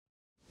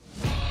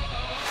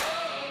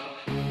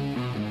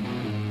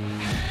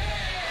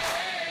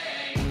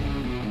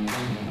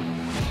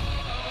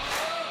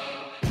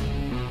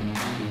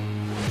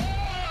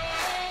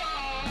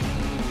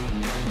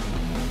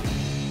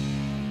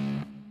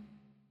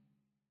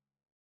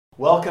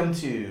Welcome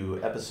to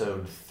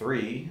episode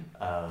 3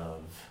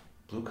 of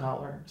Blue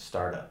Collar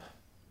Startup.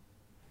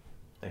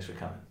 Thanks for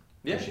coming.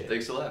 Yeah,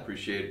 thanks a lot.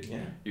 Appreciate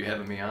you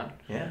having me on.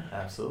 Yeah,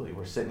 absolutely.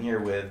 We're sitting here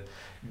with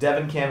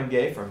Devon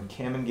Camenga from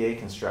Camenga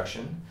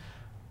Construction.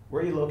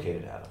 Where are you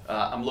located out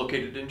of? I'm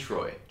located in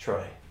Troy.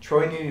 Troy,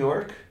 New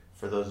York.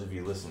 For those of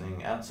you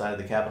listening outside of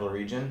the capital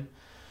region,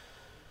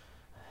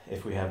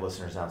 if we have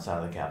listeners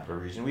outside of the capital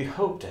region, we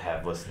hope to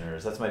have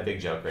listeners. That's my big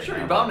joke right now. Sure,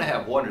 you're bound to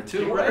have one or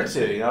two, right? One or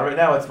two. You know, right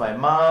now it's my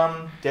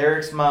mom,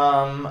 Derek's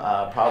mom,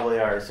 probably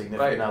our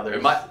significant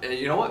others.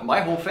 You know what?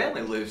 My whole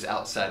family lives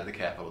outside of the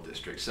capital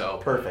district, so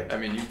perfect. I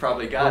mean, you've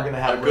probably got a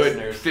good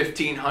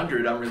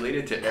 1,500. I'm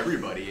related to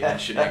everybody in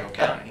Chenango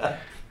County.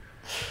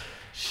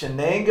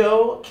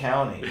 Chenango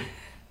County.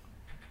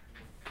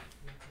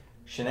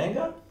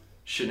 Chenango?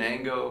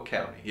 Chenango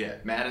County, yeah.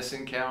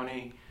 Madison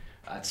County,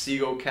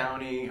 Otsego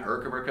County,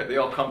 Herkimer County, they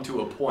all come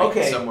to a point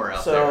somewhere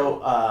out there.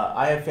 So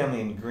I have family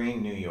in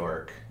Greene, New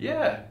York.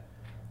 Yeah.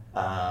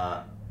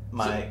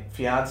 My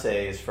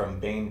fiance is from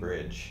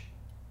Bainbridge.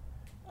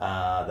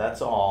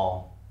 That's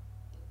all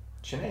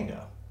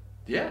Chenango.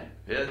 Yeah,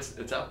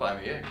 it's out by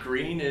me. Yeah,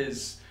 Greene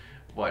is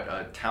what,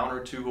 a town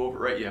or two over,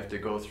 right? You have to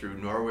go through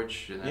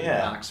Norwich and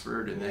then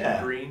Oxford and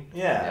then Greene.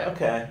 Yeah.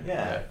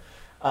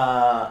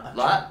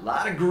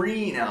 Lot of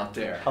green out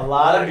there. A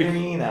lot of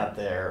green out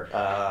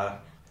there.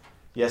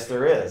 Yes,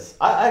 there is.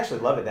 I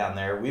actually love it down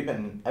there. I've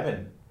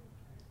been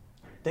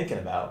thinking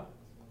about.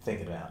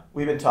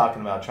 We've been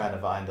talking about trying to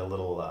find a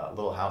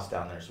little house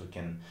down there so we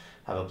can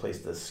have a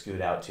place to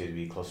scoot out to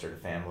be closer to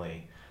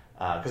family.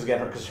 Because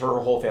her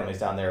whole family's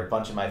down there. A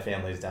bunch of my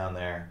family's down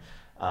there.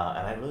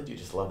 And I really do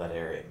just love that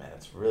area, man.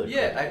 It's really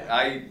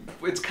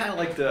cool. It's kind of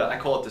like I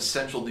call it the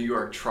Central New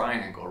York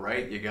Triangle,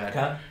 right? You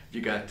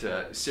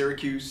got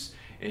Syracuse,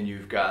 and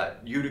you've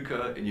got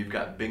Utica, and you've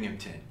got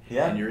Binghamton.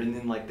 Yeah. And you're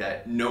in like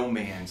that no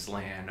man's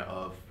land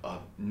of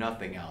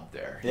nothing out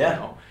there. Yeah. You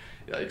know?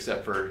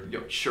 Except for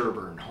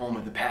Sherburne, home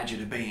of the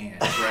Pageant of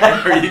Bands,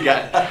 right? Or you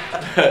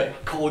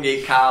got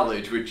Colgate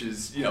College, which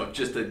is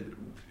just a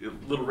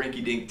little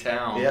rinky-dink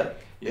town.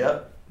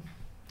 Yep.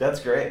 That's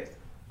great.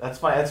 That's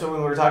fine. That's when we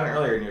were talking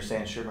earlier, and you're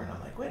saying Sherburne. I'm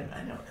like, wait a minute,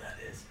 I know where that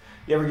is.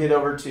 You ever get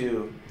over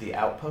to the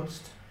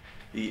Outpost?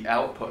 The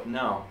Outpost?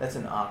 No. That's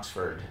in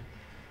Oxford,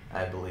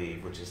 I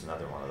believe, which is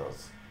another one of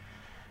those.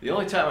 The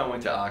only time I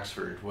went to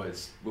Oxford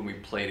was when we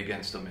played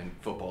against them in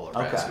football or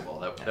basketball.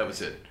 That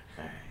was it.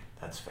 All right,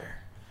 that's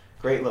fair.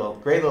 Great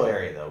little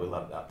area, though. We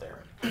loved it out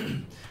there.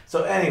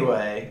 So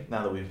anyway,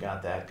 now that we've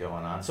got that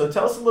going on, so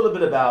tell us a little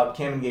bit about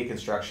Camenga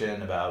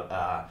Construction,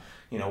 about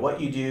what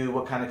you do,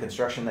 what kind of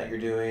construction that you're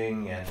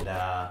doing, and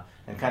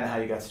kind of how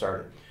you got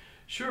started.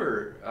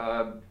 Sure.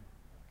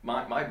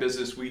 My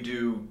business, we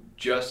do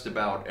just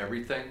about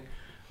everything.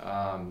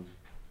 A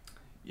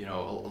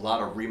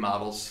lot of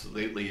remodels.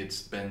 Lately,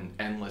 it's been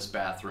endless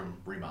bathroom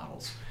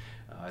remodels.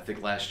 I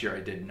think last year I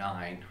did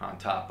 9 on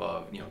top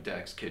of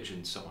decks,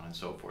 kitchens, so on and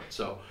so forth.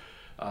 So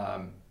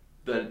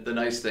the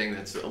nice thing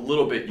that's a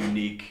little bit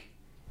unique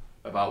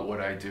about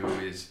what I do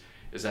is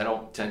I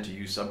don't tend to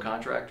use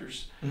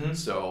subcontractors. Mm-hmm.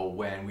 So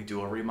when we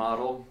do a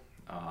remodel,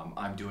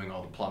 I'm doing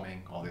all the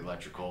plumbing, all the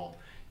electrical,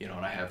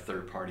 and I have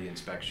third-party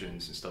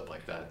inspections and stuff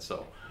like that.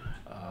 So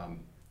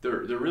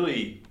there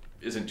really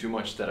isn't too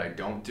much that I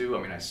don't do.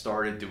 I mean, I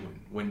started doing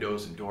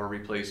windows and door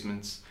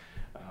replacements.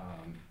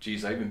 I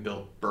even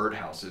built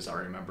birdhouses, I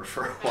remember,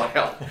 for a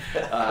while.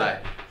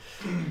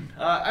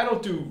 I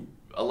don't do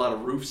a lot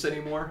of roofs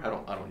anymore. I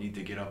don't need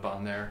to get up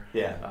on there.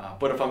 Yeah.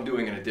 But if I'm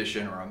doing an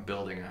addition or I'm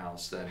building a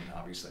house, then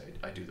obviously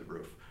I do the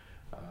roof.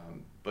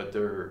 But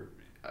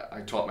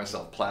I taught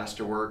myself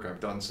plaster work. I've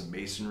done some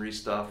masonry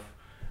stuff.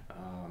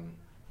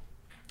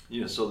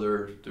 So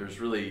there's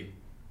really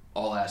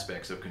all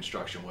aspects of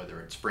construction, whether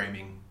it's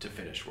framing to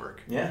finish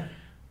work. Yeah.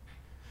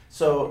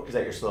 So is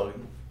that your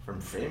slogan? From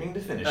framing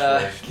to finish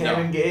work,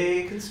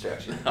 Camenga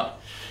Construction. No.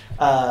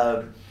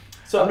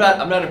 So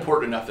I'm not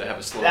important enough to have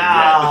a slogan yet.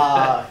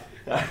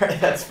 All right,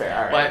 that's fair.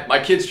 All right.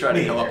 My kids try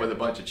to come up with a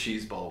bunch of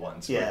cheese ball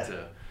ones. Yeah.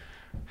 But,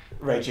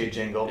 write you a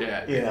jingle.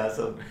 Yeah.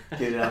 So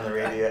get it on the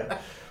radio.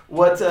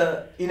 What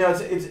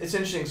it's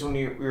interesting because when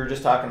we were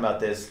just talking about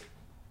this,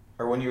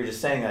 or when you were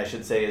just saying, I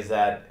should say, is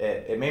that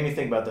it made me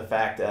think about the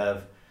fact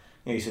of,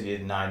 you said you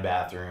did 9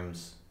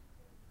 bathrooms,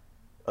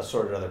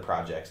 assorted other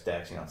projects,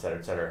 decks, et cetera,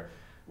 et cetera.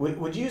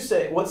 Would you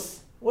say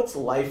what's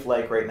life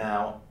like right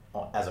now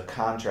as a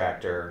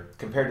contractor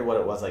compared to what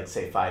it was like,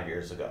 say, 5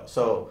 years ago?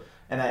 So,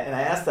 and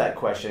I asked that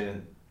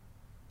question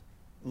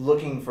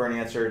looking for an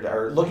answer,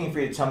 or looking for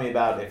you to tell me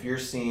about if you're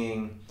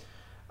seeing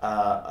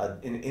an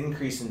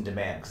increase in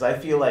demand, because I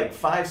feel like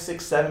 5,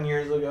 6, 7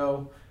 years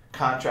ago,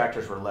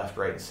 contractors were left,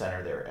 right, and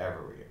center. They were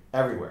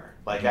everywhere.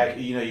 Like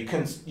you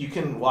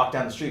couldn't walk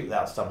down the street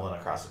without stumbling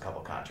across a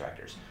couple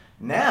contractors.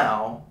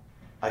 Now,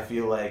 I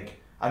feel like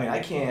I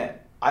can't.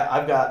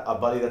 I've got a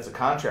buddy that's a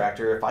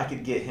contractor. If I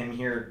could get him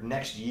here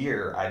next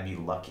year, I'd be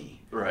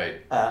lucky.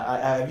 Right.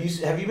 Have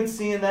you been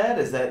seeing that?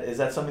 Is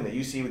that something that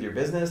you see with your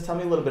business? Tell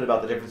me a little bit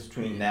about the difference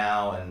between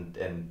now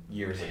and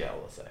years ago,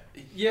 let's say.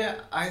 Yeah,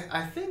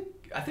 I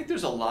think I think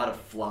there's a lot of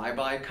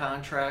fly-by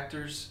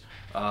contractors,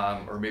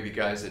 or maybe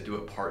guys that do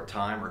it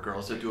part-time or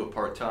girls that do it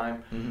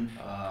part-time.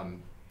 Mm-hmm.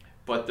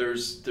 But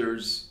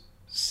there's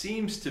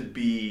seems to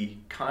be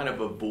kind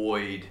of a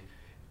void,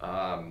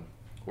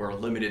 or a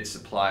limited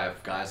supply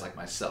of guys like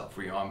myself.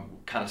 Where, I'm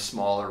kind of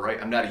smaller, right?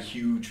 I'm not a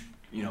huge,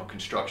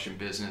 construction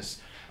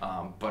business,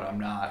 but I'm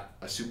not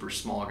a super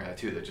small guy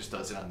too that just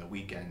does it on the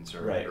weekends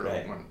or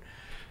right. when.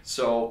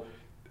 So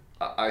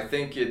I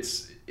think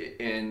it's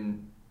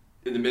in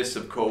the midst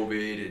of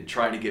COVID and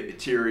trying to get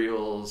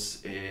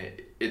materials.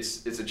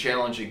 It's a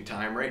challenging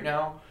time right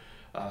now,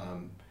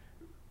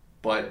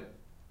 but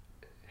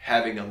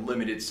having a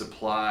limited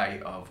supply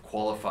of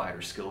qualified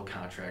or skilled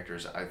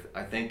contractors,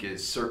 I think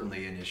is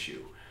certainly an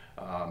issue.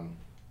 And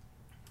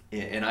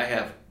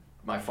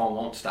my phone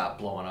won't stop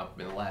blowing up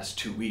in the last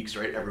 2 weeks,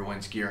 right?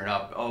 Everyone's gearing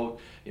up. Oh,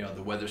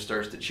 the weather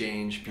starts to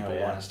change. People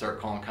want to start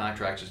calling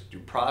contractors to do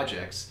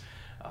projects.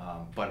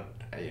 But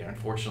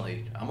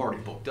unfortunately, I'm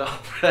already booked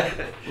up.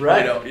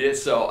 Right.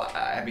 So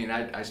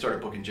I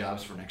started booking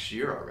jobs for next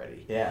year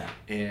already. Yeah.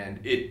 And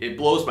it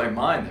blows my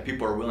mind that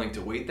people are willing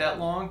to wait that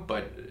long,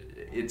 but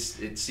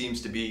it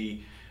seems to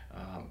be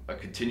a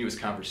continuous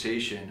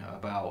conversation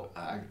about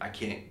I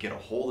can't get a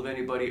hold of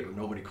anybody, or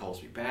nobody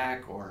calls me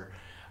back, or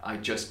I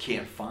just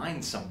can't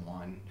find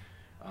someone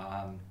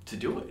to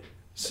do it.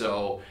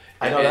 So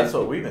I know that's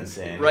what we've been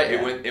saying. Right,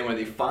 yeah. and when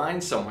they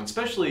find someone,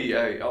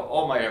 especially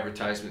all my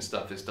advertisement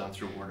stuff is done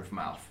through word of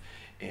mouth,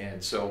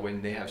 and so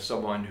when they have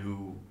someone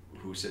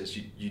who says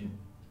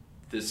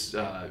this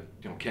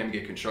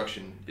Camenga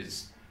Construction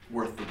is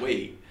worth the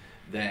wait,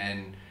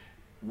 then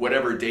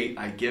whatever date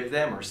I give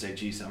them or say,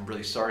 geez, I'm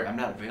really sorry, I'm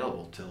not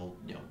available till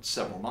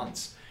several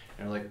months,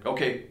 and they're like,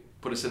 okay,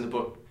 put us in the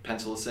book,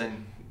 pencil us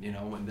in,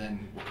 and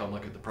then we'll come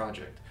look at the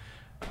project.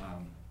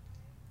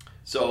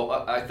 So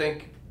I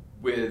think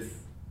with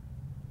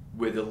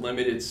a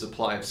limited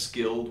supply of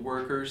skilled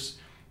workers,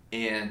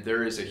 and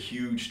there is a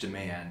huge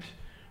demand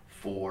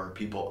for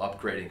people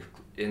upgrading,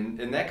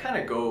 and that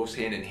kind of goes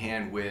hand in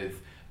hand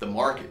with the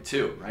market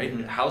too, right?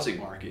 Mm-hmm. The housing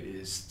market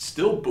is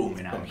still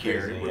booming out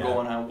here. Crazy, We're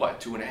going on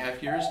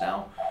 2.5 years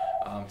now.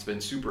 It's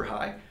been super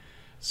high.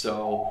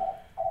 So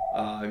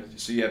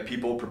you have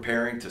people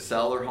preparing to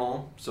sell their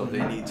home, so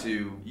they need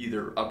to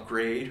either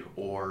upgrade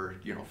or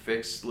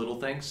fix little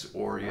things,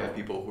 or you have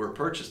people who have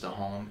purchased a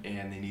home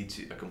and they need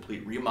a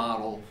complete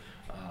remodel,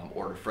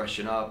 or to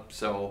freshen up.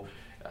 So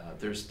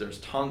there's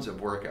tons of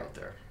work out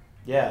there.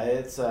 Yeah,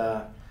 it's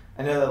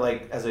I know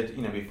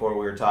that before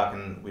we were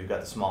talking, we've got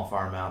the small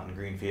farm out in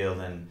Greenfield,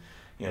 and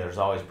there's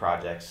always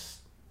projects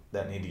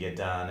that need to get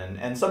done,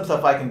 and some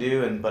stuff I can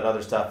do, but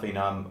other stuff,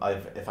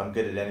 if I'm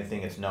good at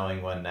anything, it's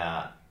knowing when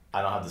I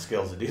don't have the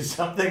skills to do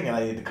something and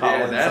I need to call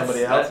in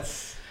somebody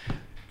else.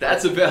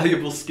 That's a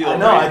valuable skill. I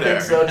know, right I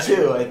think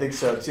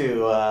so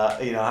too.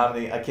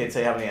 I can't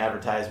say how many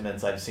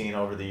advertisements I've seen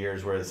over the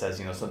years where it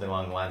says, something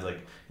along the lines like,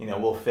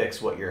 we'll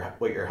fix what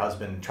your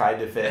husband tried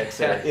to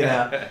fix, or,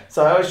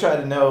 So I always try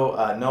to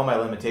know my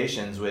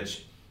limitations,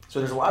 so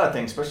there's a lot of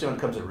things, especially when it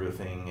comes to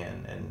roofing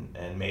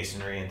and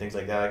masonry and things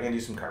like that. I can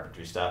do some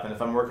carpentry stuff, and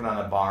if I'm working on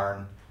a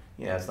barn,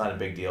 it's not a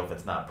big deal if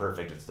it's not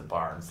perfect. It's the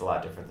barn. It's a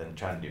lot different than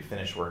trying to do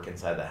finished work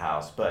inside the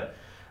house. But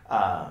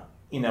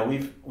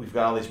we've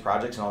got all these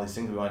projects and all these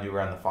things we want to do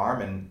around the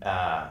farm, and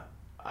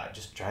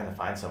just trying to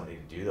find somebody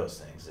to do those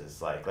things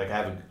is like I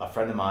have a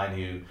friend of mine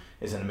who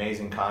is an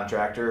amazing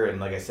contractor, and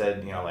like I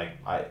said,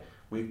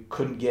 we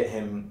couldn't get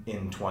him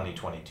in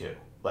 2022.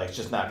 It's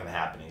just not going to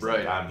happen. He's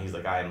right.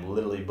 I am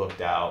literally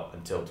booked out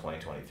until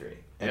 2023.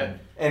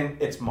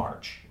 And it's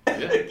March.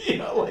 Yeah.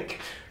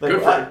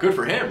 Good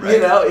for him,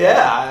 right?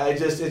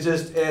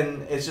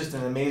 It's just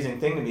an amazing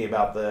thing to me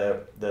about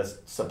the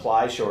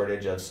supply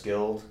shortage of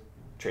skilled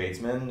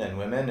tradesmen and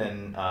women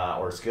and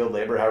or skilled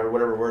labor,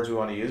 whatever words we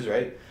want to use,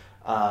 right?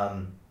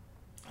 And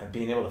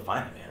being able to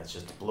find it, man,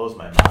 it blows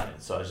my mind.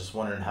 So I was just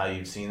wondering how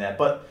you've seen that.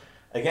 But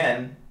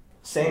again,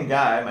 same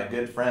guy, my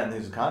good friend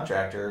who's a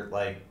contractor,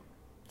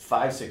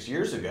 5-6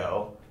 years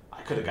ago,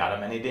 I could have got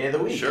him any day of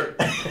the week. Sure.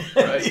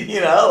 Right.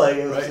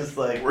 It was just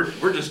like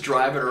we're just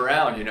driving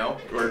around,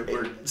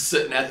 We're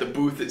sitting at the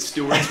booth at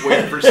Stewart's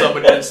waiting for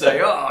somebody to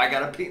say, "Oh, I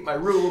gotta paint my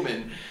room,"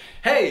 and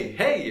hey,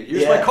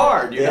 here's my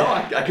card.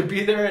 I could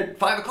be there at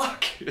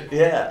 5:00.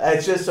 Yeah,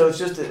 it's just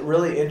a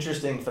really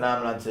interesting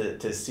phenomenon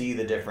to see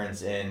the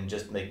difference in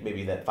just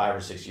maybe that 5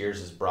 or 6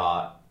 years has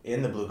brought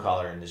in the blue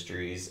collar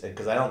industries,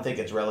 because I don't think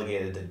it's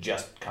relegated to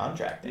just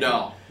contracting.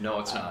 No,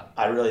 it's not.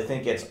 I really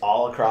think it's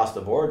all across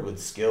the board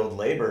with skilled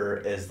labor,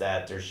 is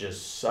that there's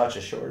just such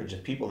a shortage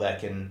of people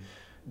that can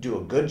do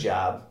a good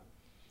job.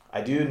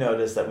 I do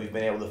notice that we've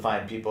been able to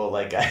find people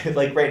like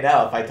right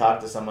now, if I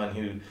talk to someone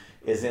who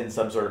is in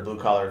some sort of blue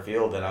collar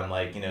field and I'm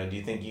like, do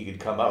you think you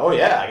could come up? Oh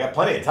yeah, I got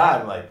plenty of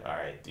time. I'm like, all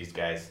right, these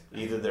guys,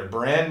 either they're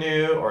brand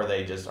new or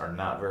they just are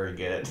not very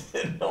good.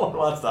 No one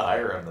wants to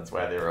hire them. That's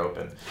why they're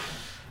open.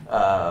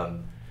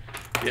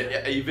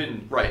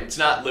 Even right. It's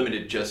not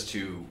limited just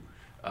to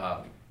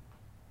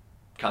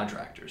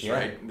contractors,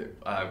 right?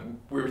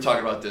 We were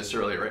talking about this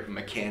earlier, right?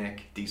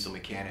 Diesel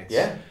mechanics.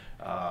 Yeah.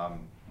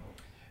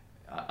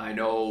 I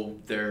know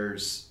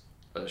there's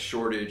a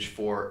shortage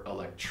for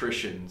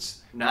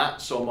electricians,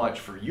 not so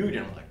much for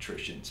union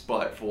electricians,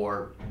 but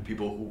for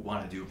people who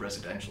want to do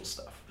residential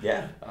stuff.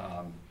 Yeah.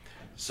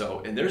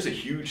 And there's a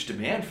huge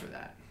demand for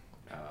that.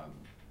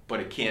 But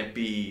it can't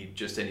be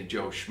just any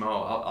Joe Schmo.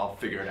 I'll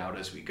figure it out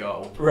as we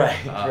go.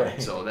 Right, right.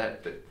 So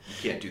that you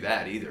can't do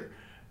that either.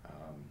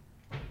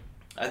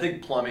 I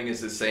think plumbing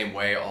is the same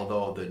way,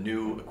 although the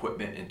new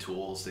equipment and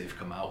tools they've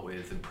come out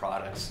with and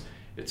products,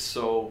 it's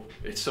so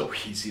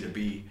easy to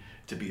be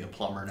a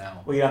plumber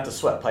now. Well, you don't have to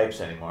sweat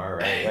pipes anymore,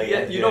 right? Like,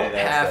 yeah, you don't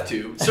have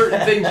to.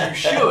 Certain things you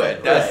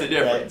should. That's right, the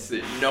difference.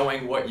 Right.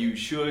 Knowing what you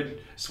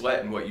should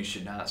sweat and what you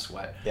should not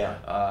sweat.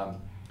 Yeah.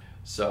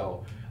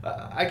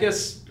 I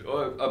guess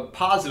a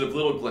positive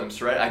little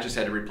glimpse, right? I just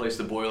had to replace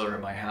the boiler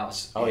in my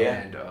house. Oh, yeah.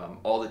 And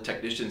all the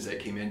technicians that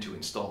came in to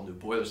install new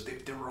boilers,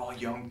 they were all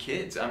young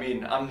kids. I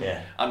mean, I'm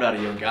not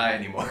a young guy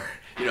anymore.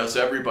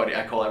 So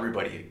I call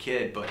everybody a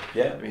kid. But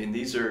yeah. I mean,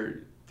 these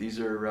are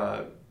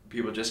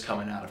people just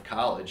coming out of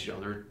college.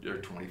 They're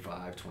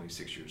 25,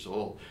 26 years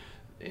old,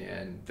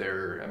 and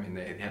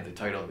they have the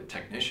title of a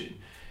technician,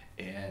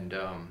 and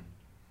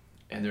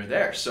they're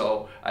there.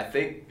 So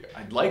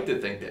I'd like to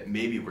think that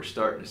maybe we're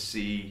starting to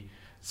see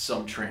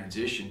some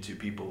transition to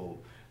people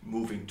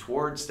moving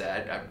towards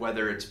that,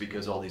 whether it's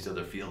because all these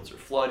other fields are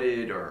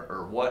flooded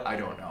or what, I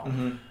don't know.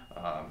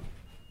 Mm-hmm.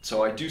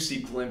 So I do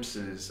see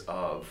glimpses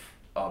of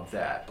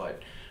that,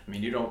 but I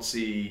mean, you don't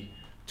see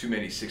too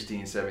many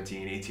 16,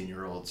 17,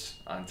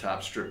 18-year-olds on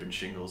top stripping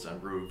shingles on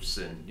roofs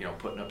and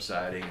putting up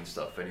siding and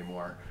stuff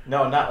anymore.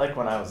 No, not like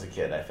when I was a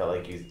kid. I felt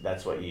like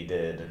that's what you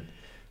did. And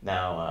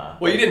now,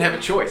 well, you didn't have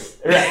a choice.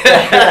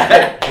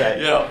 Right.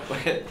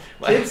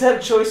 Kids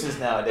have choices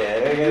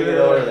nowadays. I gotta get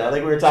over that.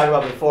 Like we were talking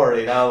about before,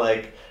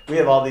 like we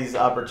have all these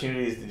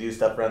opportunities to do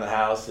stuff around the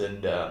house,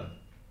 and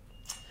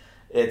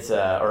it's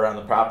around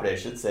the property, I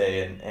should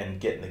say, and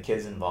getting the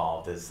kids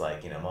involved is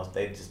like most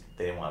they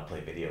didn't want to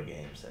play video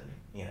games,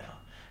 and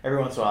every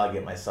once in a while I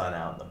get my son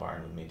out in the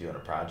barn with me doing a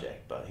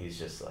project, but he's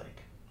just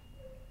like,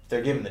 if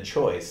they're given the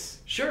choice,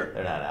 sure,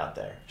 they're not out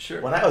there.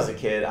 Sure. When I was a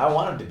kid, I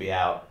wanted to be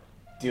out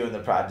doing the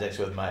projects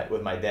with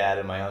my dad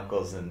and my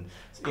uncles, and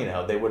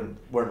they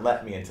wouldn't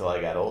let me until I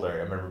got older. I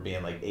remember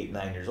being like 8,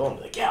 9 years old and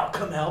be like, yeah, I'll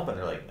come help, and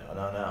they're like,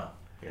 no,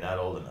 you're not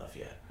old enough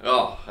yet.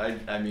 Oh,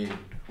 I mean,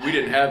 we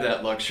didn't have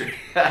that luxury.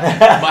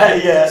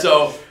 Yeah.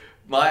 So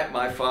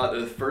my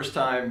father, the first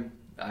time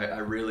I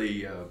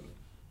really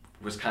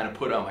was kind of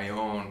put on my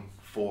own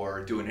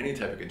for doing any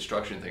type of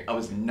construction thing, I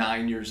was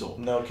 9 years old.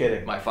 No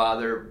kidding. My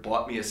father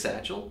bought me a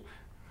satchel.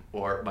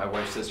 Or my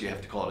wife says you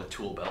have to call it a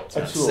tool belt. It's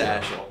not a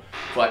satchel.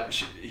 But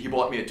he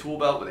bought me a tool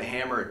belt with a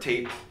hammer, a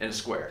tape, and a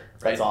square.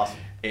 Right? That's awesome.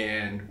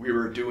 And we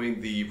were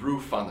doing the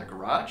roof on the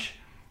garage.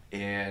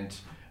 And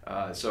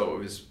so it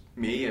was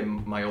me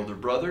and my older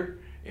brother.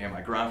 And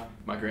my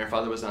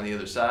grandfather was on the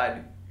other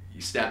side.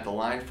 He snapped the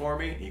line for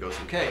me. He goes,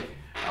 okay,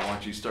 I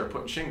want you to start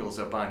putting shingles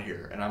up on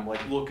here. And I'm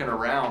like looking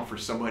around for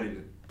somebody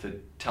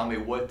to tell me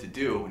what to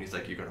do. And he's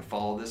like, you're going to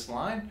follow this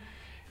line?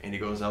 And he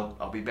goes,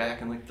 I'll be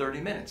back in like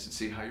 30 minutes and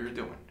see how you're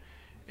doing.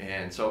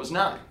 And so I was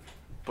 9.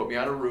 Put me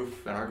on a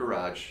roof in our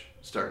garage,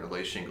 starting to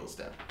lay shingles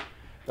down.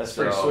 That's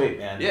pretty sweet,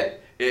 man. Yeah,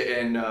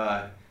 and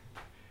I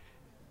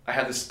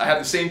have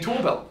the same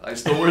tool belt. I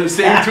still wear the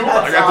same tool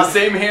belt. I got the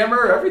same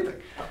hammer,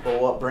 everything. Well,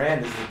 what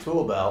brand is the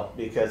tool belt?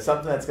 Because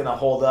something that's going to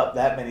hold up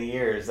that many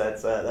years,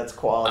 that's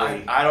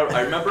quality.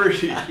 I remember,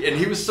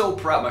 he was so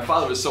proud. My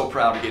father was so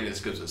proud of getting this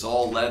because it's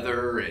all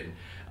leather and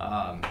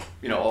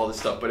all this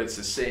stuff. But it's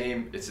the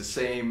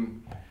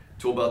same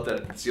tool belt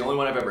it's the only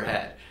one I've ever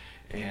had.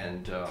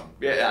 And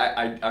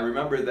I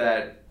remember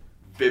that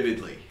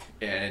vividly.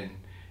 And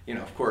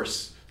of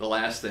course, the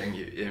last thing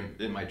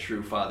in my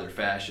true father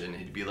fashion,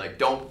 he'd be like,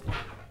 "Don't,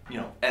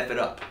 F it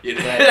up."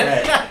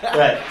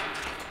 Right.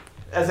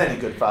 As any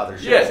good father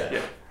should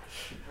say.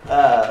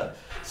 Yeah.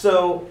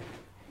 So,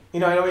 I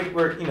know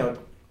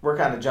we're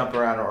kind of jumping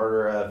around in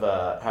order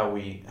of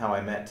how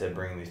I meant to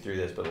bring you through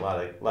this, but a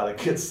lot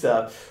of good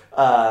stuff.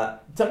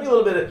 Tell me a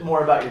little bit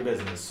more about your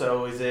business.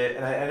 So is it?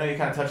 And I know you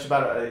kind of touched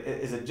about it.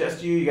 Is it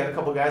just you? You got a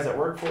couple guys that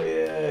work for you?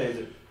 Is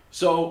it?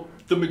 So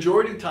the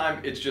majority of the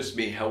time it's just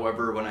me.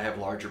 However, when I have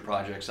larger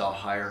projects, I'll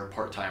hire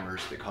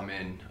part-timers to come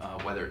in,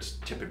 whether it's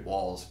tipping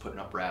walls, putting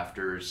up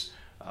rafters,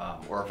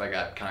 or if I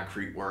got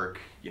concrete work,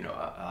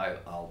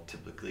 I'll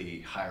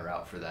typically hire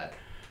out for that.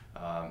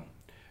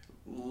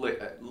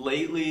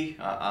 Lately,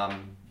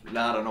 I'm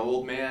not an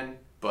old man,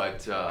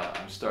 but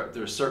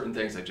there's certain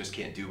things I just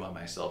can't do by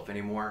myself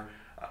anymore.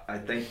 I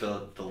think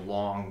the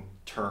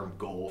long-term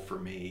goal for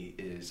me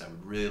is I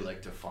would really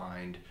like to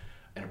find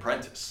an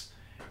apprentice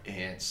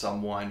and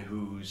someone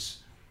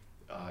who's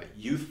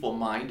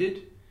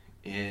youthful-minded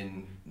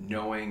in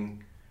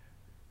knowing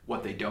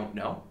what they don't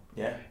know,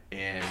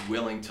 and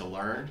willing to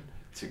learn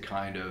to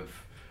kind of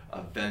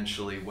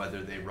eventually,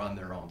 whether they run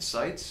their own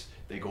sites,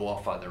 they go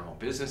off on their own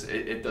business,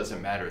 it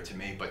doesn't matter to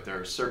me, but there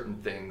are certain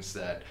things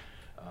that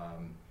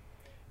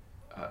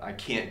I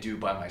can't do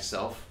by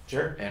myself.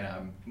 Sure. And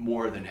I'm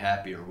more than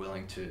happy or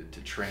willing to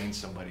train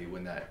somebody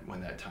when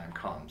that time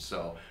comes.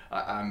 So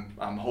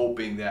I'm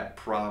hoping that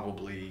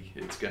probably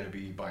it's going to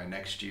be by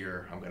next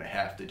year I'm going to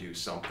have to do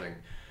something.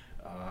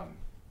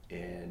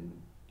 And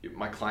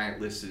my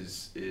client list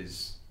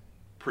is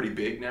pretty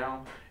big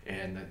now,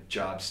 and the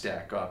jobs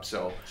stack up.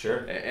 So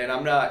sure. And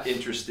I'm not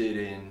interested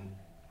in,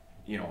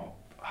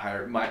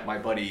 hire my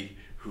buddy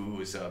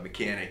who is a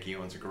mechanic. He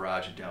owns a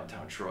garage in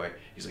downtown Troy.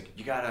 He's like,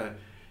 you gotta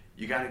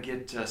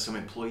get some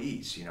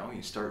employees.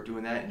 You start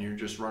doing that, and you're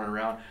just running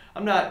around.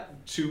 I'm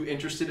not too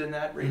interested in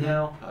that right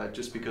now,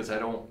 just because I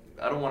don't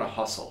want to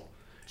hustle.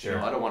 Sure.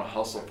 I don't want to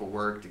hustle for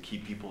work to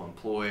keep people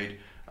employed.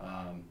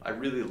 I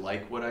really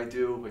like what I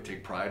do. I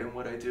take pride in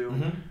what I do,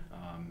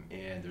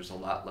 and there's a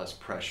lot less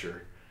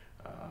pressure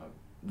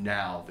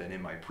now than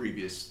in my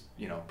previous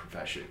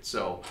profession.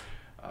 So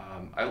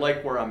I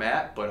like where I'm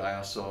at, but I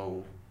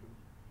also,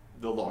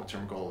 the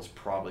long-term goal is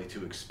probably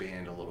to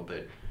expand a little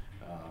bit,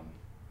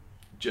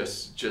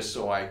 just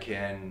so I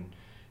can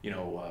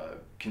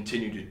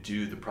continue to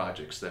do the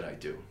projects that I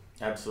do.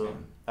 Absolutely.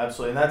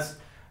 And that's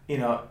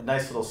a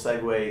nice little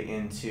segue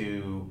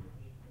into,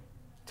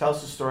 tell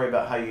us a story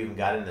about how you even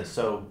got into this.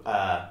 So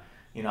I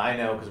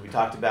know, because we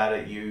talked about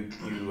it, you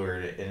were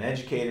an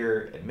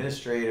educator,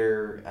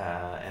 administrator,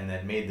 and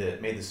then made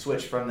the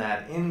switch from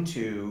that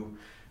into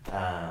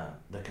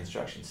the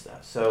construction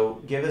stuff.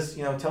 So give us,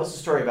 tell us a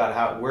story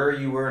about where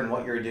you were and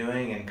what you were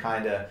doing, and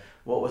kind of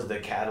what was the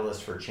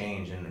catalyst for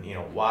change, and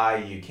why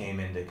you came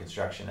into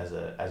construction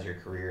as your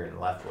career and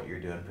left what you were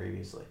doing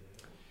previously.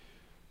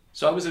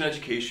 So I was an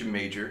education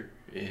major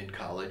in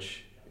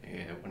college,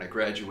 and when I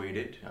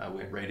graduated, I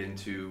went right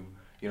into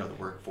the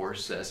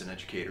workforce as an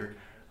educator.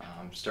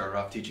 Started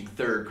off teaching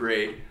 3rd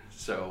grade,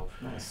 so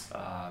nice.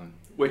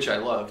 Which I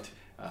loved.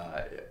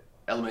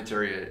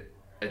 Elementary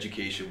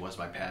education was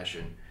my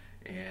passion,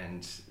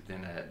 and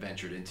then I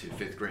ventured into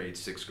 5th grade,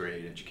 6th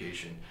grade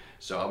education.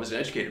 So I was an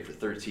educator for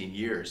 13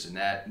 years, and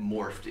that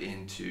morphed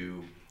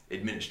into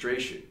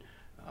administration.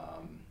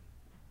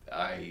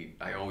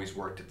 I always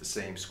worked at the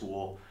same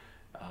school.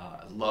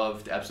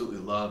 Absolutely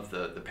loved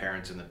the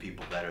parents and the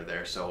people that are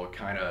there. So it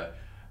kind of,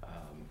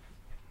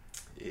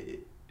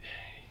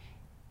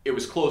 it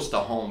was close to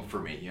home for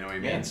me, you know what I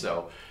mean? Yeah.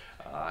 So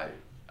I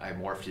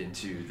morphed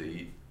into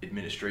the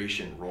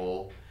administration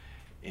role,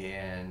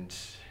 and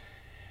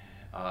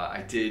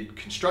I did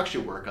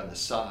construction work on the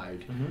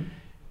side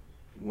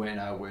when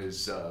I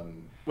was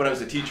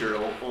a teacher,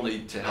 only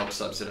to help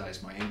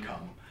subsidize my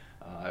income.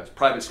 It was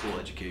private school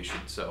education,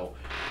 so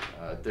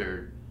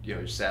their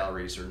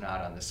salaries are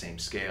not on the same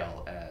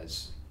scale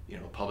as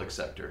public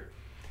sector.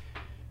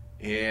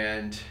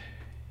 And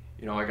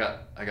I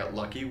got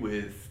lucky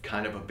with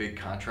kind of a big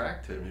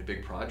contract and a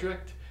big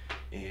project,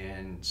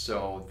 and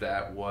so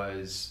that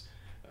was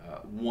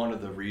one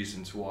of the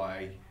reasons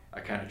why I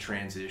kind of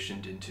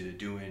transitioned into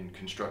doing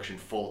construction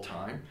full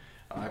time.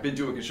 I've been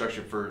doing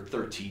construction for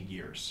 13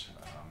 years,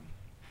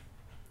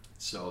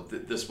 so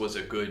this was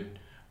a good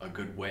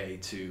way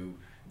to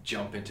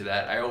jump into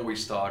that. I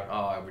always thought,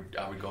 I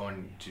would go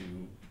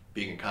into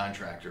being a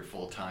contractor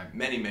full time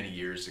many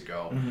years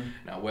ago.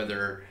 Now,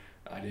 whether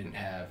I didn't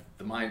have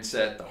the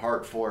mindset, the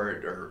heart for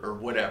it, or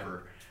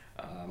whatever,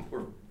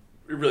 or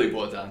it really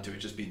boiled down to it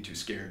just being too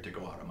scared to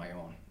go out on my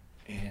own.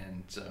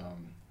 And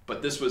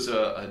but this was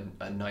a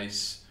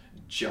nice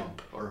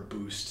jump or a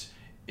boost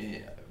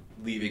in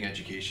leaving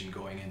education,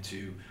 going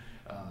into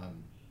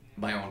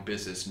my own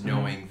business,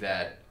 knowing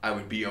that I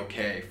would be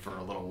okay for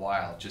a little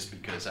while, just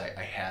because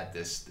I had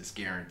this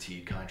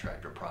guaranteed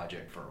contractor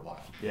project for a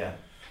while. Yeah.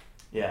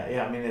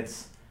 I mean,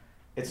 it's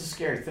a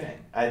scary thing.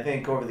 I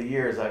think over the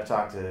years I've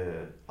talked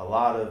to a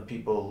lot of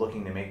people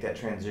looking to make that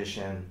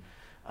transition,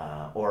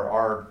 or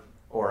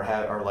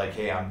are like,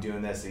 hey, I'm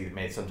doing this.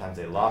 Sometimes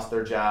they lost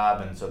their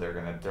job, and so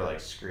they're like,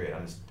 screw it,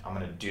 I'm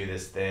gonna do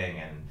this thing,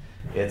 and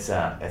it's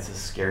a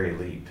scary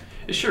leap.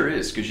 It sure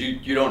is, because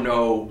you don't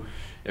know.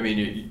 I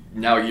mean,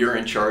 now you're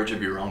in charge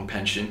of your own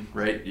pension,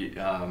 right? You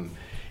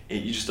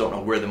just don't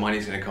know where the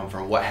money's going to come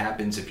from. What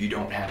happens if you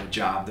don't have a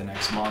job the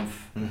next month?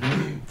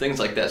 Things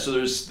like that. So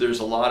there's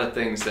a lot of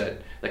things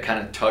that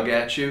kind of tug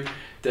at you,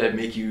 that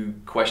make you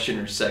question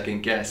or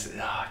second guess.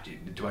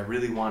 Do I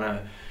really want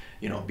to,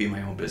 be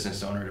my own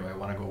business owner? Do I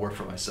want to go work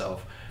for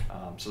myself?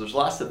 So there's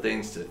lots of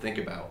things to think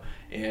about.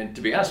 And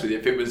to be honest with you,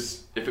 if it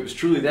was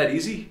truly that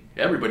easy,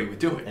 everybody would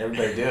do it.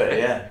 Everybody do it,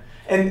 yeah.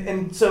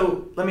 And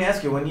so let me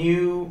ask you, when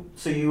you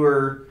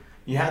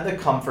had the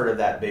comfort of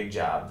that big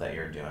job that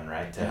you're doing,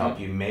 right, to help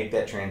you make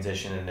that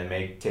transition and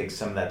to take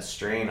some of that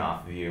strain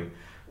off of you.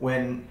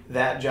 When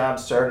that job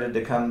started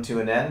to come to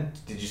an end,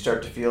 did you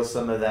start to feel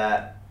some of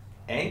that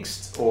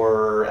angst,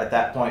 or at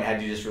that point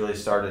had you just really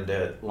started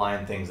to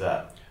line things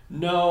up?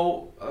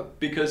 No,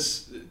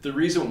 because the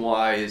reason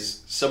why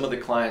is some of the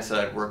clients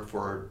that I'd worked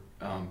for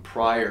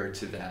prior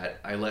to that,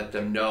 I let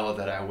them know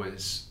that I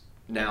was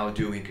now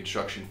doing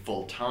construction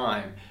full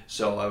time,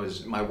 so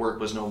my work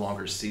was no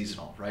longer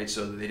seasonal, right?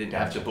 So they didn't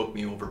have to book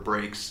me over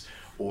breaks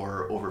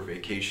or over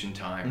vacation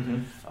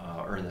time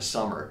or in the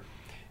summer.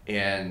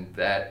 And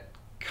that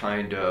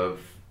kind of,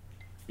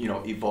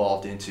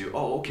 evolved into,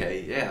 oh,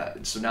 okay, yeah.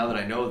 So now that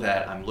I know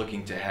that, I'm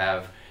looking to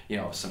have,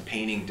 some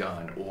painting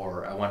done,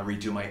 or I want to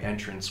redo my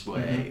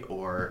entranceway,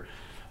 or,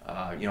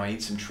 I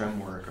need some trim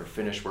work or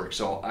finish work.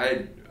 So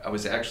I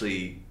was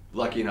actually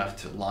lucky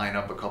enough to line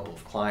up a couple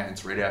of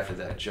clients right after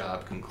that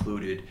job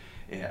concluded.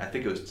 And I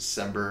think it was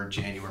December,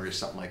 January,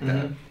 something like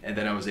that. And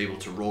then I was able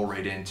to roll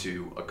right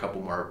into a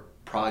couple more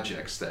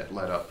projects that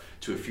led up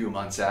to a few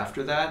months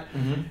after that.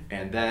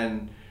 And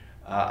then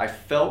I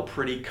felt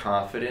pretty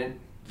confident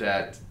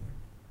that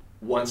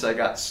once I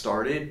got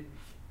started,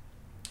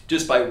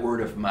 just by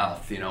word of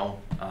mouth,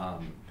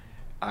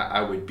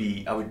 I would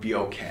be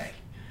okay.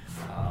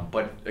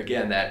 But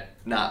again, that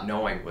not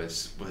knowing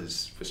was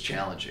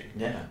challenging.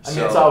 Yeah, I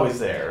mean, it's always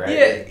there,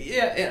 right?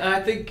 Yeah, and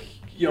I think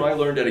I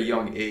learned at a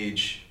young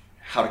age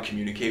how to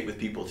communicate with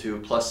people too.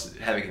 Plus,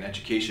 having an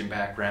education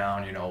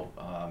background,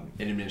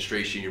 in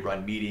administration, you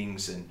run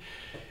meetings, and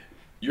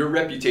your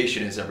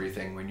reputation is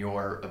everything when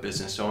you're a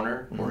business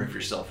owner or if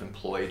you're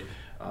self-employed.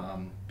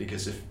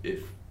 Because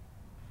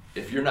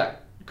if you're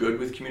not good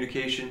with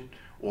communication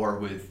or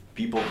with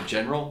people in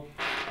general,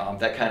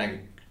 that kind of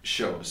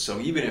shows.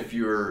 So even if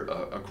you're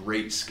a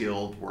great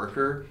skilled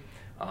worker,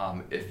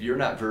 if you're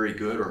not very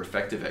good or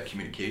effective at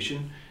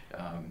communication,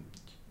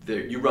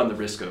 you run the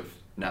risk of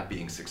not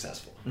being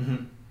successful.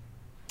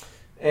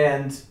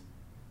 And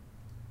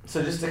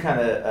so just to kind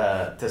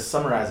of to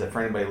summarize it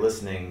for anybody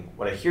listening,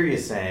 what I hear you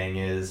saying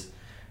is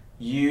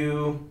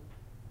you,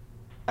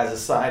 as a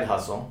side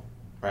hustle,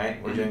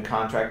 right? We're doing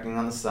contracting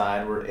on the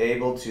side. We're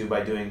able to,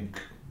 by doing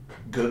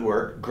good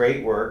work,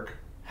 great work,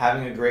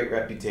 having a great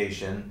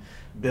reputation,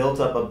 built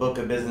up a book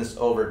of business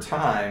over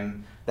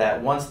time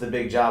that once the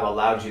big job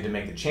allowed you to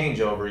make the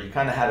changeover, you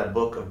kind of had a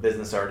book of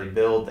business already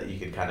built that you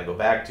could kind of go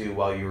back to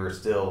while you were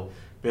still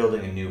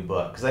building a new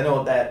book. Because I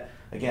know that,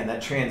 again,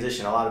 that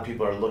transition, a lot of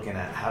people are looking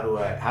at I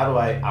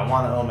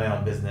want to own my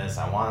own business,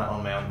 I want to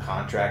own my own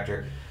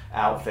contractor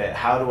outfit.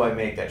 How do I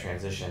make that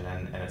transition?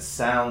 And it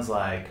sounds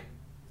like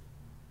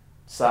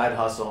side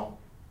hustle,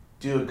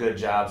 do a good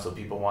job so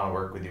people want to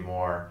work with you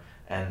more,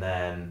 and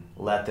then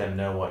let them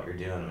know what you're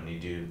doing when you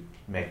do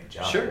make the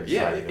jump. Sure,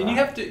 yeah, and you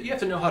have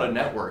to know how to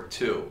network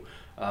too.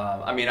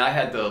 I mean, I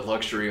had the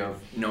luxury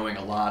of knowing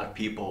a lot of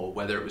people,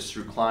 whether it was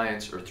through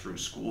clients or through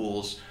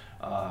schools.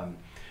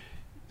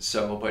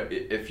 But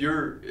if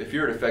you're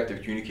an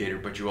effective communicator,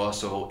 but you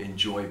also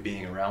enjoy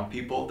being around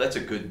people, that's a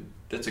good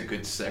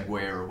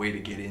segue or a way to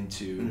get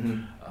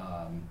into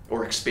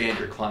or expand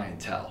your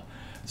clientele.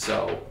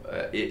 So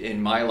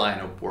in my line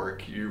of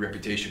work, your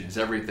reputation is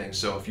everything.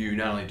 So if you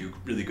not only do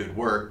really good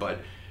work, but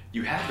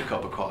you have a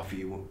cup of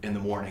coffee in the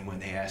morning when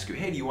they ask you,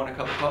 hey, do you want a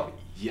cup of coffee?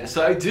 Yes,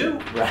 I do.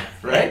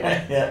 Right?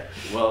 Yeah.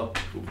 Well,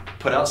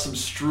 put out some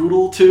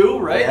strudel too,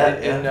 right? Yeah,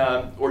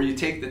 And or you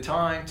take the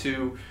time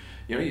to,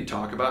 you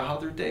talk about how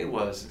their day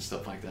was and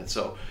stuff like that.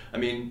 So, I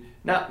mean,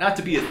 not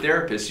to be a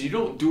therapist, you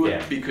don't do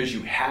it because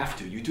you have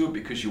to. You do it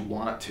because you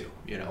want to,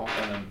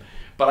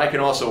 But I can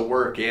also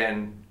work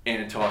and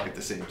talk at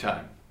the same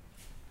time.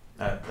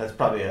 That's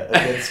probably a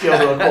good skill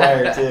to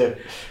acquire too.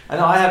 I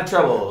know I have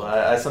trouble.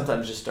 I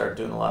sometimes just start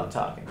doing a lot of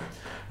talking.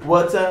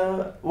 What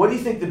do you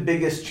think the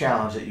biggest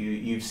challenge that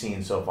you've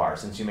seen so far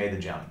since you made the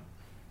jump?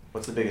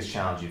 What's the biggest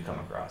challenge you've come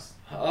across?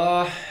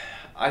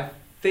 I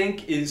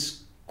think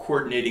is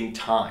coordinating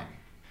time,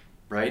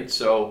 right?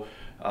 So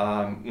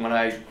when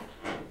I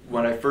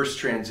first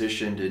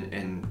transitioned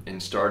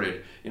and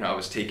started, I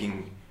was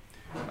taking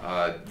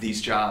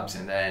these jobs,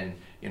 and then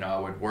I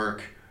would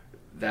work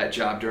that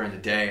job during the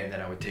day, and then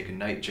I would take a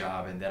night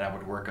job, and then I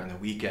would work on the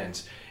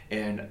weekends.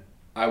 And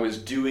I was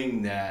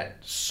doing that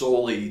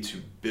solely to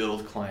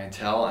build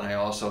clientele, and I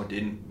also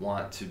didn't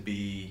want to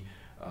be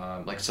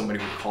like somebody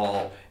would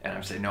call and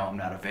I'm saying, no, I'm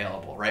not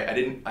available, right?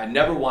 I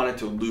never wanted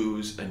to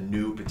lose a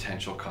new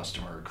potential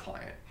customer or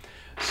client.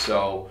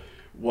 So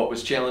what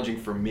was challenging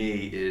for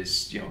me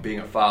is, being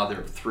a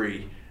father of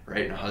 3,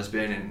 right, and a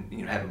husband,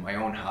 and having my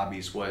own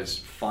hobbies, was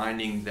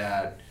finding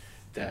that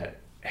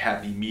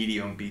happy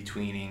medium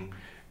between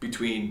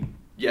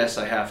yes,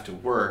 I have to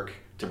work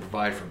to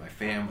provide for my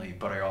family,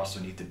 but I also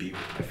need to be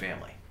with my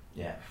family.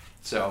 Yeah.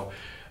 So,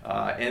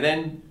 and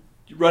then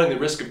you're running the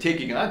risk of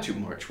taking on too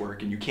much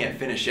work and you can't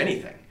finish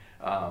anything.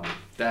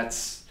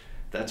 That's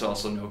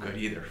also no good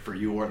either for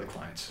you or the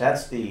clients.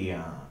 That's the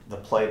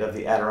plight of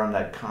the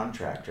Adirondack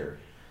Contractor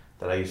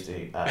that I used to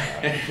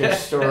hear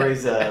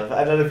stories of.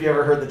 I don't know if you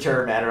ever heard the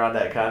term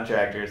Adirondack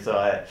Contractor.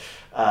 So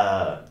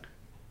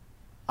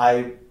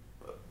I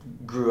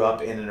grew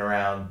up in and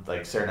around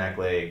like Saranac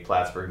Lake,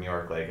 Plattsburgh, New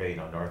York, like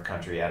North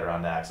Country,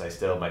 Adirondacks. My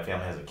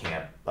family has a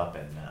camp up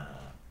in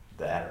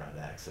the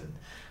Adirondacks, and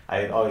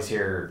I always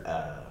hear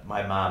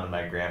my mom and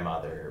my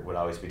grandmother would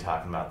always be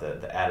talking about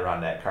the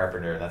Adirondack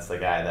carpenter, and that's the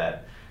guy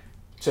that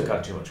took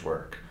on too much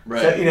work.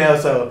 Right. So,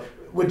 so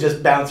would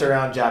just bounce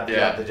around job to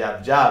Yeah. job to job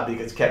to job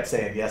because kept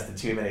saying yes to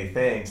too many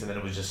things, and then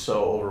it was just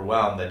so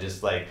overwhelmed that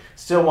just like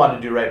still wanted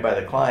to do right by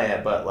the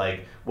client, but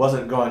like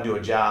wasn't going to a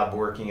job,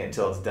 working it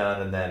until it's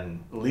done, and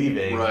then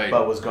leaving. Right.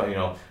 But was going,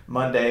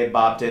 Monday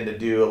bopped in to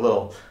do a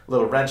little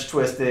wrench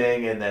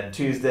twisting, and then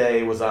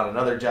Tuesday was on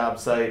another job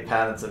site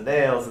pounding some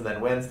nails, and then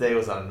Wednesday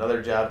was on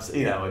another job,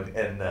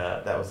 and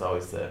that was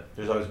always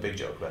there's always a big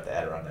joke about the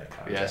Adirondack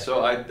Contractor. Yeah,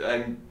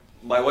 so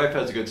my wife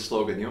has a good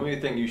slogan. The only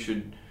thing you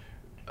should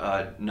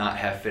not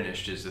have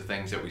finished is the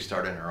things that we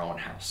start in our own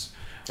house.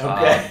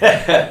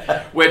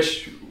 Okay.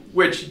 Which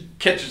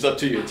catches up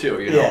to you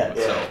too, Yeah.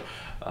 So,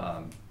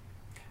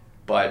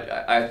 but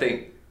I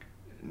think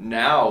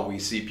now we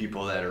see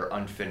people that are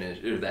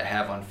unfinished or that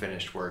have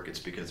unfinished work. It's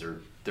because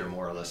they're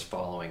more or less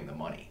following the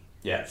money.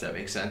 Yeah. Does that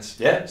make sense?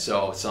 Yeah.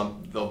 So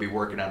they'll be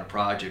working on a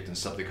project and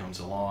something comes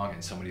along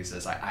and somebody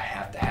says, I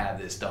have to have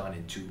this done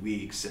in 2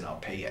 weeks and I'll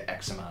pay you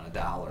X amount of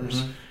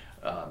dollars.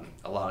 Mm-hmm.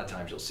 A lot of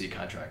times you'll see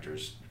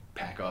contractors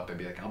pack up and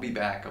be like, I'll be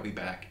back.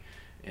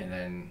 And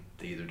then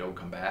they either don't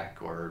come back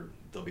or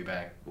they'll be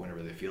back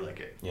whenever they feel like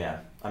it. Yeah.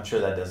 I'm sure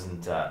that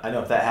doesn't, I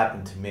know if that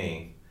happened to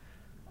me,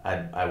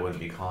 I wouldn't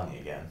be calling you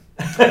again.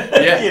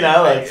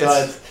 Yeah. So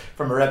it's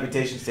from a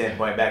reputation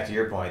standpoint, back to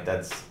your point,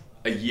 that's...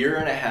 A year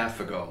and a half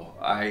ago,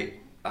 I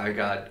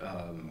got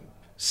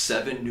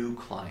 7 new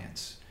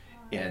clients,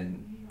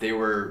 and they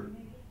were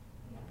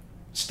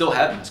still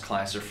have them as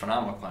clients. They're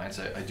phenomenal clients.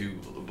 I do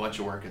a bunch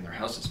of work in their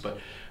houses, but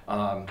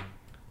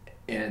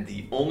and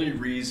the only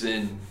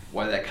reason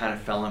why that kind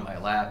of fell in my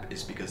lap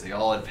is because they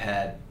all have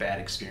had bad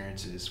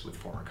experiences with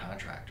former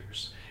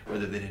contractors,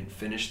 whether they didn't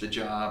finish the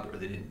job or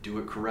they didn't do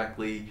it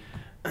correctly,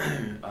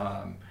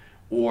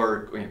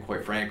 or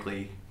quite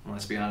frankly,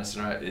 let's be honest,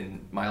 in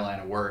my line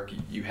of work,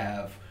 you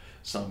have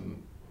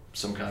some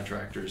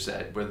contractors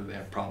that whether they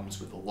have problems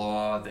with the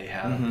law, they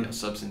have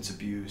substance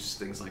abuse,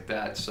 things like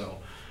that. So,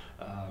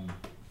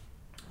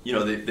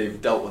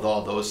 they've dealt with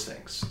all those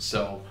things.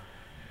 So,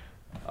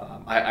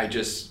 I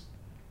just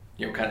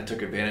kind of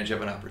took advantage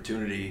of an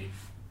opportunity,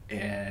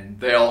 and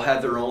they all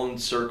had their own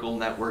circle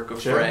network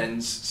of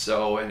friends.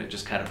 So, and it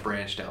just kind of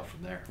branched out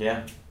from there.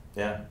 Yeah.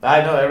 Yeah,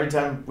 I know every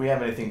time we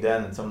have anything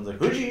done and someone's like,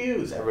 who'd you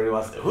use? Everybody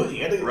wants to, who'd you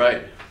get?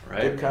 Right.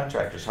 Good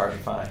contractors, hard to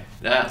find.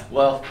 Yeah,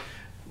 well,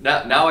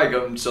 now I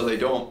go so they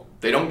don't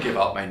give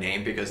out my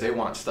name because they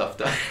want stuff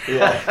done.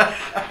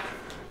 Yeah.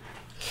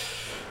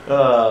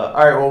 All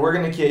right, well, we're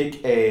gonna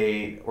take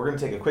a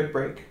quick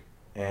break,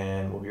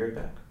 and we'll be right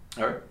back.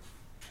 All right.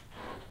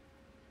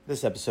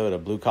 This episode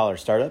of Blue Collar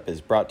Startup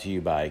is brought to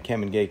you by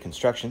Camenga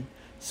Construction,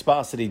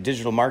 Spa City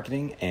Digital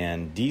Marketing,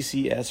 and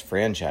DCS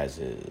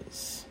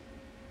Franchises.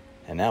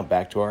 And now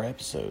back to our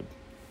episode.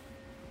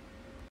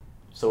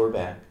 So we're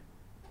back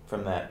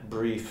from that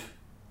brief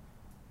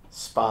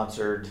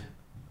sponsored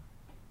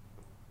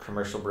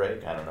commercial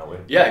break. I don't know.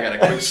 Yeah,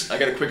 I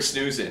got a quick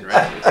snooze in,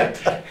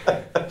 right?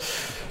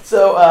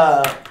 So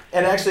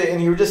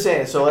and you were just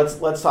saying. So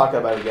let's talk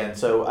about it again.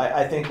 So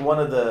I think one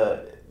of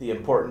the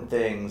important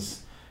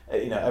things,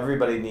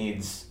 everybody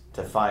needs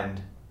to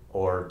find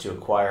or to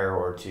acquire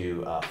or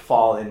to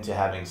fall into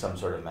having some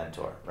sort of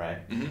mentor,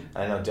 right? Mm-hmm.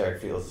 I know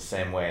Derek feels the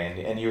same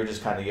way, and you were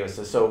just kind of giving us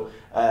this. So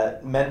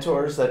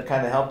mentors that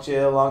kind of helped you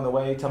along the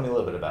way. Tell me a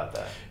little bit about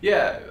that.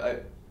 Yeah,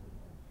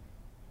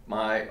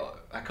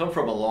 I come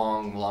from a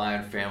long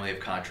line family of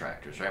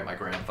contractors, right? My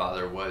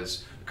grandfather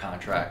was a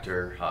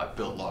contractor,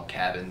 built log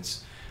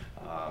cabins.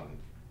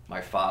 My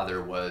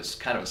father was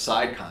kind of a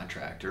side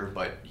contractor,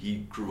 but he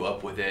grew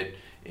up with it,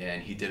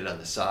 and he did it on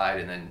the side,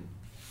 and then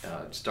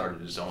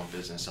started his own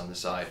business on the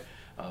side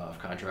of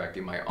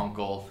contracting. My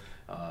uncle,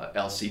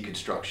 LC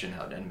Construction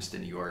out in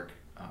Edmonston, New York.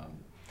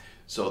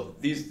 So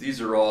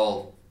these are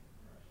all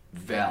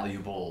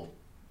valuable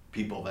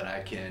people that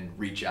I can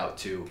reach out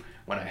to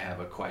when I have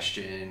a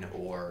question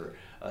or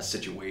a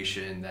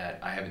situation that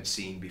I haven't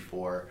seen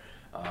before.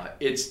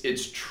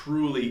 It's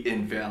truly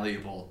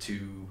invaluable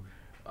to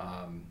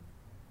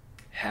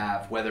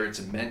have, whether it's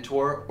a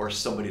mentor or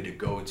somebody to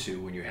go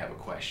to when you have a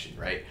question,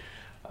 right?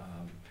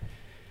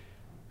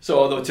 So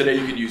although today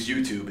you can use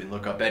YouTube and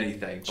look up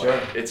anything, but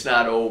sure, it's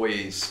not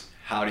always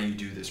how do you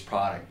do this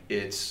product.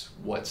 It's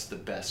what's the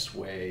best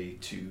way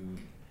to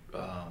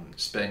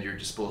spend your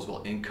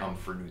disposable income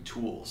for new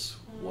tools.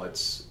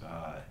 What's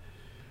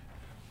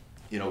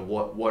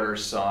what are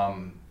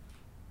some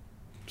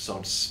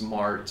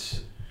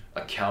smart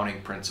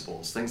accounting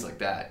principles, things like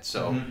that.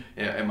 So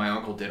and my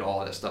uncle did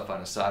all of that stuff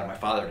on the side. My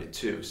father did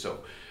too.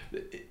 So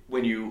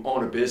when you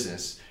own a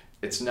business,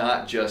 it's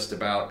not just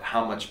about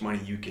how much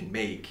money you can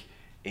make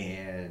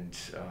and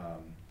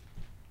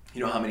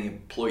how many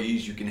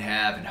employees you can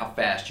have and how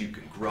fast you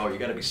can grow. You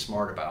got to be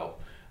smart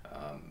about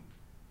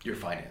your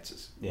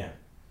finances. Yeah,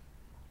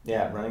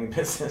 running a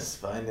business,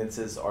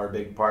 finances are a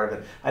big part of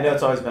it. I know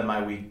it's always been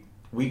my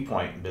weak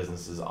point in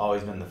business has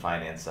always been the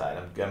finance side.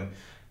 I'm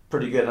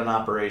pretty good on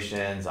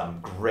operations. I'm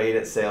great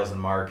at sales and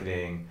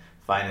marketing.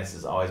 Finance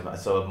is always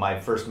so my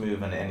first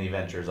move in any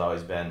venture has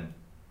always been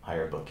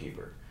hire a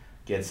bookkeeper.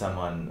 get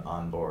someone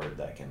on board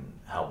that can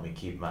help me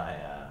keep my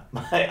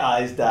my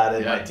I's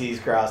dotted, my T's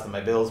crossed, and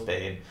my bills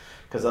paid.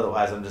 Because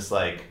otherwise, I'm just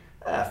like,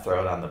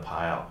 throw it on the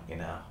pile,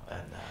 and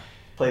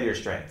play to your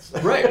strengths.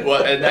 Right.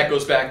 Well, and that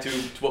goes back to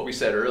what we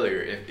said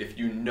earlier. If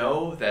you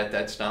know that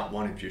that's not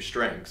one of your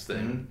strengths,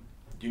 then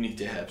you need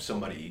to have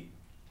somebody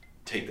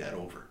take that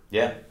over.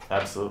 Yeah,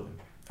 absolutely.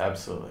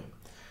 Absolutely.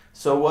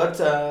 So what,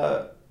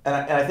 and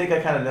I think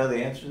I kind of know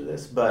the answer to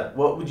this, but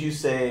what would you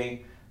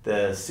say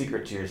the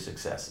secret to your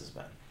success has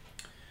been?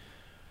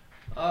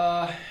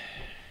 I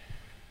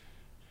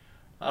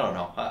don't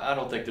know. I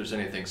don't think there's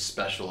anything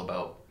special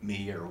about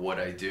me or what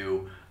I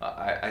do.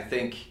 I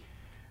think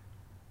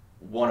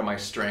one of my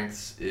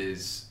strengths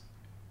is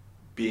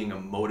being a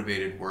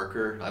motivated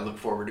worker. I look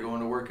forward to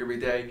going to work every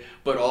day,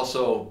 but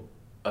also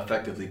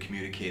effectively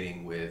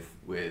communicating with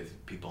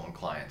people and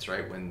clients,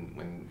 right?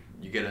 When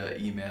you get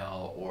an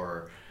email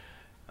or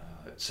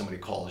somebody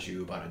calls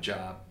you about a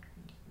job,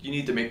 you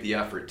need to make the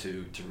effort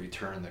to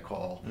return the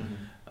call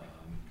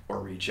or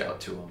reach out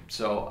to them.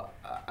 So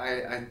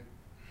I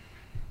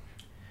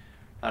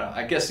don't know,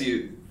 I guess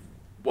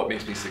what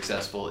makes me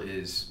successful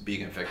is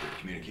being an effective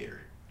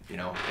communicator,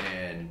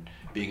 and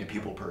being a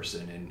people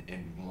person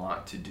and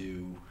want to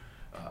do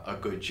a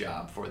good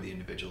job for the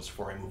individuals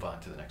before I move on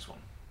to the next one.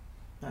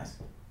 Nice.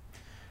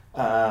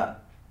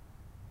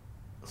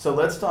 So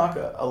let's talk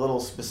a little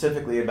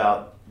specifically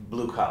about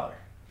blue collar,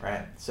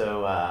 right?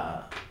 So,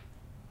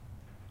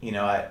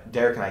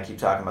 Derek and I keep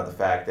talking about the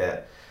fact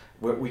that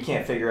we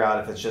can't figure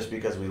out if it's just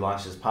because we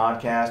launched this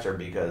podcast or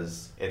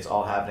because it's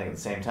all happening at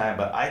the same time,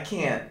 but I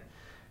can't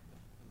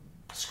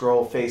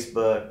scroll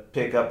Facebook,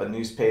 pick up a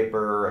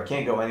newspaper. I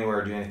can't go anywhere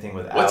or do anything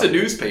without... What's a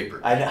newspaper?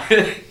 I know.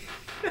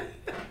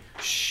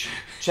 Shh.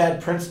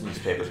 Chad Prince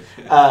newspapers.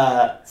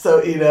 But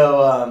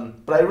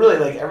I really,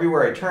 like,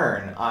 everywhere I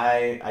turn,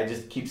 I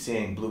just keep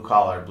seeing blue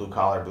collar,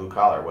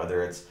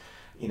 whether it's,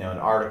 an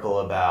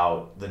article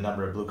about the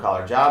number of blue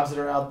collar jobs that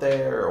are out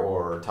there,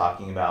 or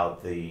talking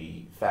about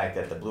the fact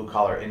that the blue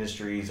collar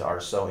industries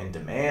are so in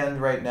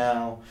demand right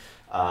now,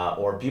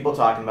 or people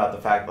talking about the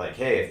fact, like,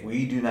 hey, if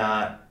we do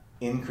not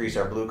increase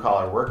our blue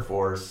collar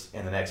workforce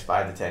in the next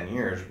 5 to 10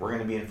 years, we're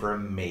going to be in for a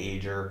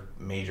major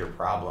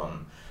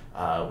problem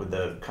with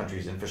the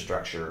country's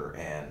infrastructure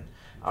and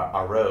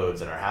our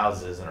roads and our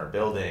houses and our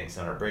buildings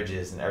and our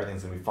bridges, and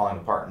everything's going to be falling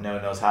apart. No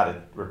one knows how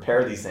to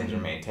repair these things or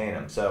maintain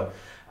them. So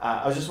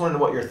I was just wondering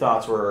what your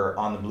thoughts were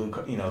on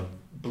the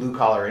blue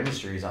collar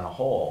industries on a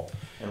whole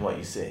and what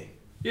you see.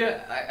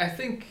 Yeah, I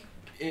think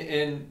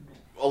in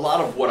a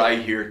lot of what I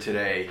hear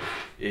today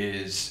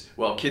is,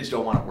 well, kids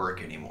don't want to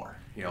work anymore.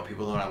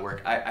 People don't want to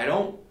work. I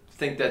don't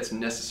think that's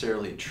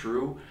necessarily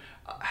true.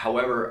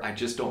 However, I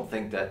just don't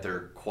think that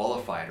they're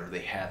qualified or they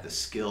have the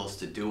skills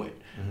to do it.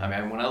 I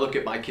mean, when I look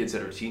at my kids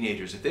that are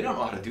teenagers, if they don't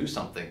know how to do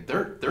something,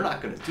 they're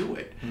not going to do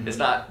it. It's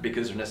not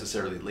because they're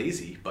necessarily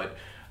lazy, but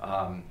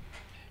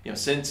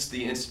since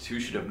the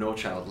institution of No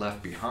Child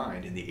Left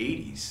Behind in the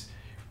 80s,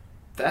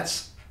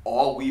 that's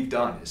all we've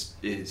done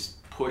is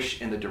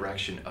push in the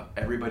direction of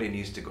everybody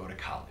needs to go to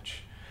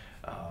college.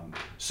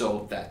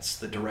 So that's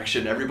the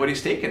direction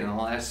everybody's taken in the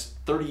last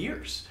 30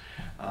 years.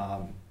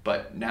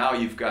 But now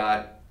you've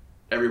got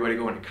everybody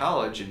going to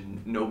college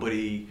and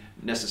nobody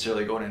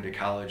necessarily going into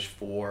college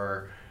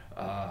for,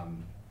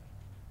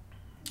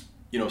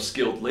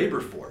 skilled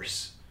labor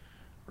force,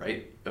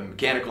 right? A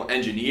mechanical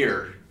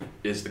engineer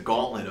is the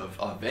gauntlet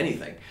of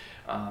anything.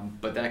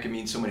 But that can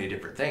mean so many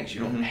different things. You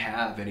don't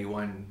have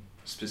anyone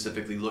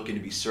specifically looking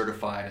to be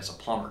certified as a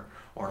plumber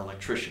or an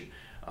electrician.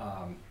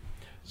 Or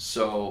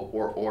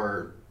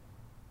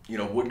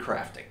wood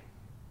crafting.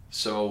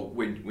 So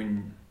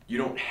when you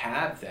don't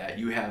have that,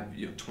 you have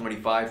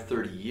 25,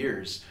 30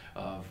 years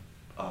of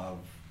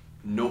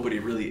nobody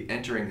really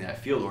entering that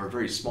field, or a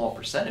very small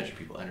percentage of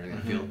people entering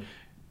that field.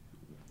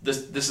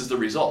 This is the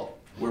result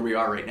where we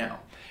are right now,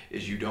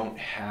 is you don't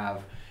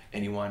have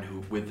anyone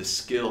who with the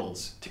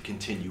skills to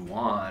continue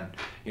on.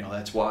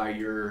 That's why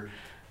your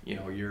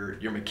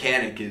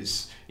mechanic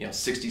is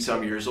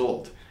 60-some years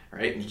old.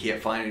 Right, and you can't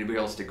find anybody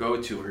else to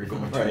go to, or you're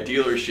going to a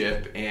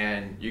dealership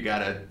and you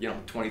got a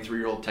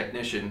 23-year-old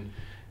technician,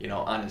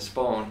 on his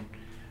phone.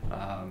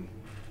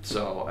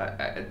 So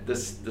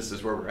this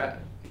is where we're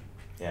at.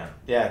 Yeah.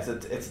 It's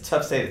a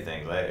tough state of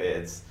things.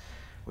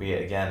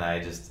 I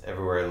just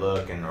everywhere I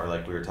look, or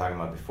like we were talking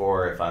about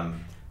before, if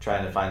I'm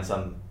trying to find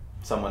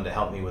someone to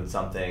help me with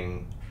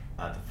something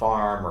at the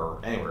farm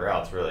or anywhere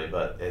else really,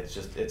 but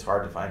it's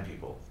hard to find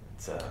people.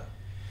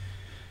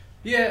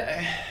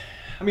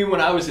 I mean,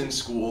 when I was in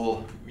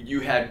school, you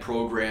had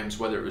programs,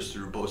 whether it was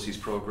through BOCES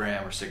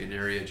program or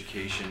secondary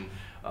education,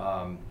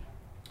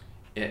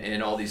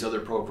 and all these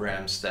other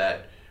programs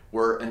that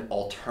were an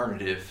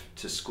alternative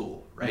to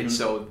school, right?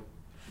 So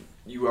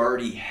you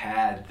already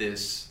had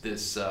this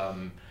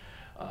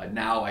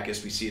now I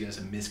guess we see it as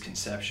a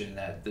misconception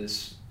that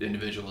this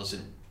individual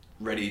isn't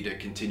ready to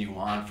continue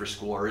on for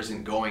school or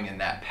isn't going in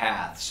that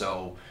path,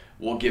 so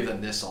we'll give them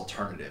this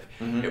alternative.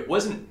 It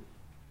wasn't,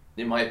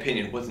 in my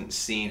opinion, wasn't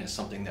seen as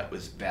something that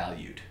was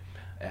valued.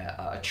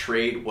 A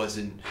trade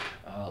wasn't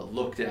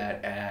looked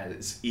at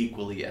as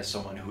equally as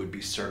someone who would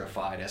be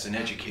certified as an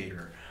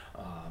educator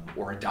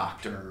or a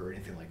doctor or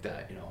anything like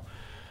that, you know.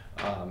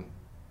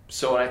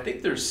 So I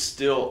think there's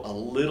still a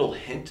little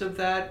hint of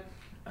that,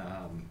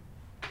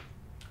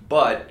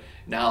 but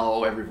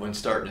now everyone's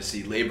starting to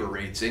see labor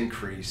rates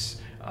increase,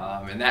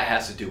 and that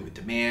has to do with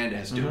demand,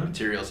 has to do with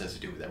materials, has to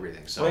do with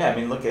everything. So well, yeah, I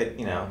mean, look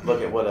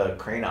at what a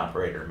crane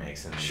operator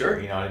makes, and sure,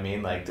 you know what I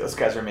mean. Like those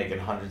guys are making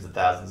hundreds of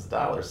thousands of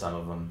dollars, some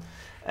of them,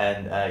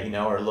 and you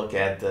know, or look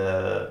at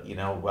the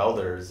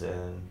welders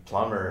and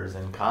plumbers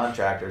and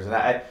contractors, and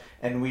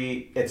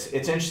it's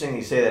interesting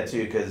you say that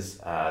too, because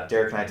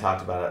Derek and I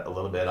talked about it a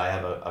little bit. I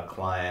have a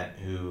client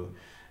who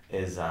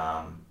is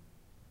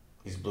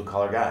he's a blue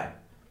collar guy,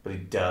 but he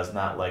does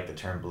not like the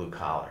term blue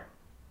collar.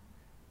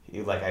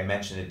 I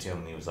mentioned it to him,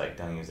 and he was like,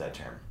 "Don't use that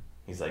term."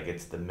 He's like,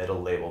 "It's the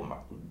middle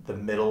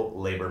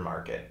labor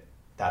market.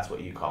 That's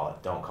what you call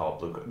it. Don't call it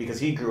blue." Because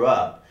he grew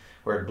up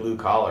where blue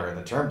collar and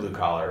the term blue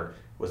collar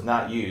was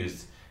not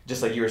used.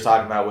 Just like you were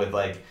talking about with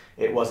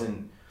it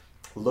wasn't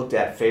looked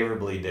at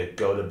favorably to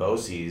go to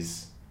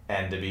BOCES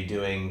and to be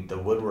doing the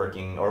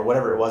woodworking or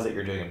whatever it was that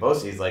you're doing at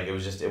BOCES.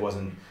 It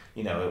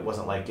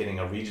wasn't like getting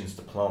a Regents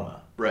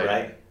diploma.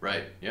 Right.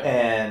 Yeah.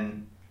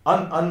 And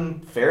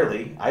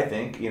unfairly, I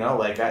think,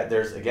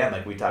 there's, again,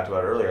 like we talked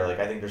about earlier,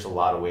 I think there's a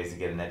lot of ways to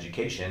get an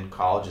education.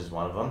 College is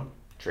one of them.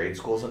 Trade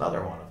school is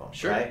another one of them.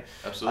 Sure. Right?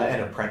 Absolutely.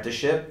 An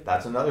apprenticeship,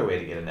 that's another way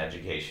to get an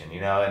education,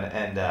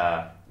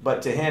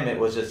 but to him, it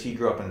was just, he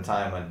grew up in a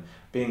time when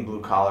being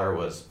blue collar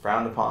was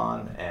frowned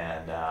upon,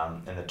 and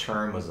the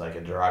term was like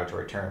a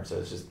derogatory term. So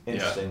it's just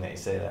interesting that you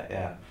say that.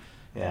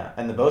 Yeah.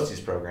 And the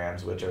BOCES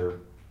programs, which are,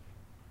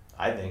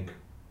 I think,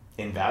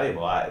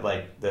 invaluable.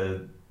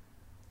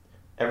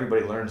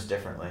 Everybody learns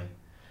differently,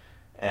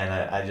 and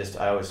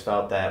I always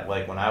felt that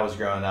when I was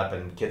growing up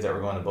and kids that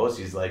were going to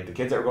BOCES, the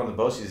kids that were going to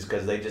BOCES,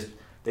 because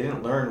they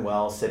didn't learn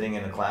well sitting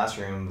in a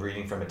classroom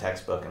reading from a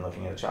textbook and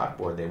looking at a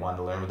chalkboard. They wanted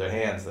to learn with their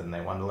hands, and they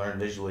wanted to learn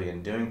visually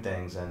and doing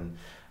things. And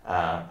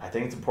I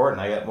think it's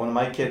important. I got one of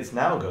my kids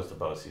now goes to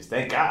BOCES.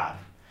 Thank God.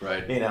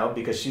 Right.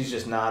 Because she's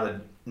just not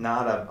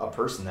a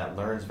person that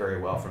learns very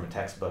well from a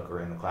textbook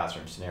or in the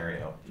classroom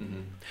scenario.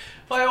 Mm-hmm.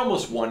 Well, I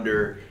almost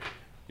wonder,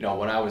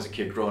 when I was a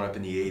kid growing up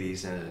in the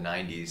 80s and the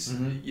 90s,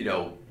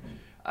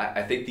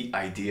 I think the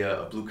idea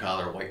of blue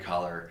collar, white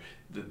collar,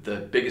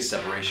 the biggest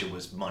separation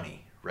was money.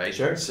 Right?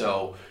 Sure.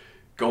 So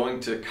going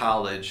to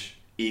college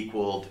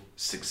equaled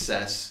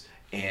success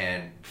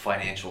and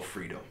financial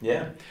freedom.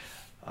 Yeah.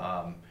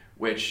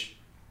 Which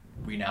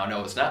we now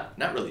know is not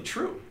really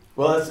true.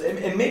 Well,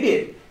 and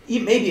maybe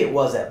it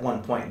was at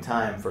one point in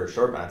time for a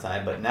short amount of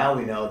time, but now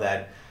we know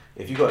that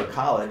if you go to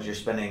college, you're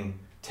spending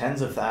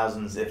tens of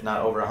thousands, if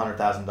not over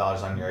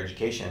 $100,000 on your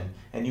education,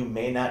 and you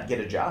may not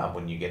get a job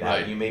when you get out.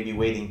 Right. You may be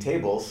waiting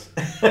tables,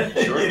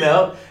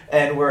 Sure.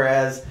 And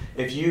whereas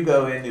if you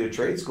go into a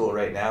trade school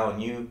right now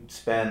and you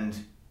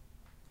spend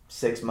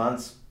 6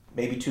 months,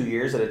 maybe 2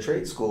 years at a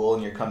trade school,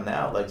 and you're coming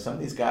out, some of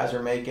these guys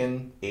are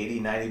making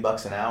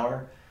 $80-$90 an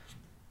hour,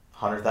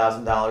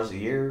 $100,000 a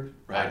year.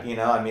 Right.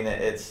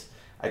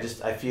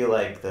 I feel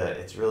like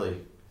it's really,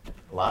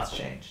 a lot's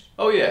changed.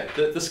 Oh yeah,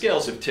 the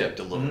scales have tipped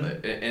a little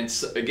bit, and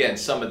again,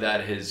 some of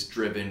that is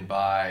driven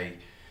by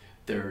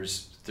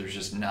there's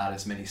just not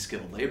as many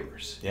skilled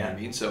laborers. Yeah. You know what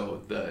I mean?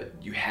 So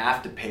you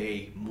have to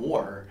pay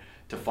more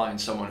to find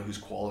someone who's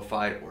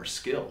qualified or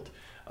skilled.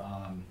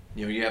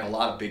 You have a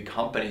lot of big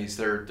companies.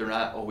 They're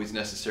not always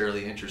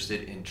necessarily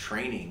interested in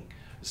training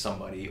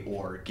somebody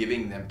or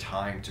giving them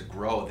time to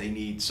grow. They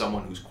need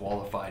someone who's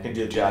qualified to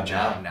do the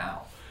job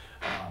now.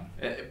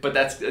 But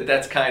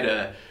that's kind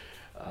of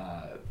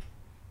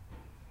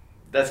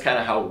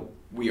how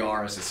we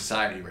are as a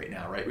society right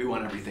now, right? We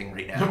want everything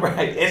right now.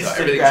 Right, instant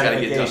so everything's got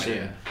to get gratification.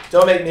 done. Yeah.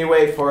 Don't make me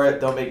wait for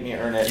it. Don't make me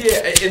earn it.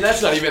 Yeah, and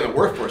that's not even the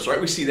workforce,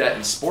 right? We see that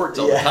in sports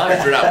all the time.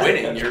 If you're not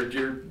winning,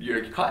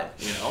 you're cut.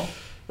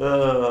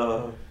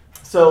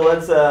 So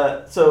let's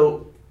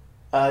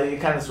you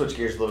kind of switch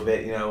gears a little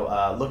bit.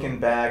 Looking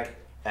back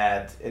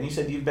at, and you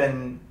said you've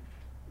been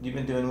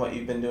doing what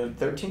you've been doing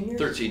 13 years.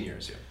 13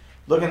 years, yeah.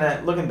 Looking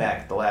back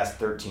at the last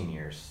 13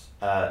 years,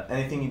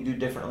 anything you do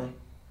differently?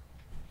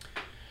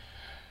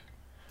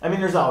 I mean,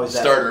 there's always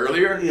that. Start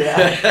earlier?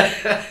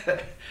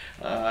 Yeah.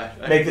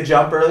 Make the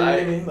jump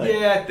earlier,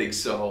 Yeah, I think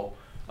so.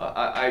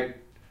 I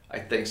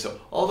think so.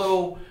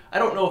 Although, I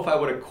don't know if I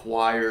would have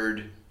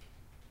acquired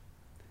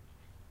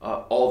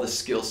all the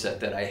skill set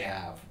that I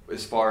have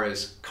as far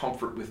as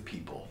comfort with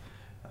people,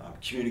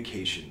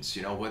 communications,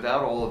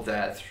 without all of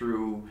that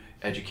through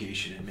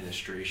education,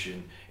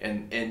 administration,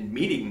 and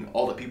meeting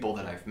all the people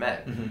that I've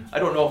met. Mm-hmm. I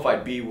don't know if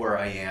I'd be where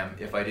I am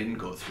if I didn't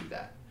go through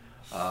that.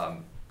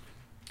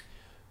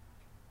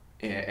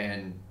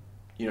 And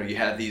you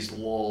have these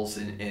lulls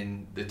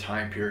in the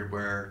time period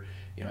where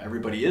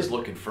everybody is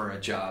looking for a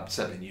job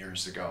 7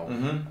 years ago.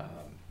 Mm-hmm.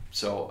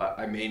 So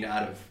I may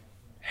not have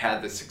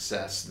had the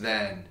success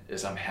then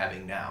as I'm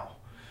having now.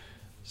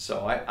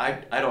 So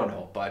I don't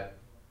know, but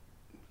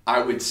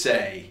I would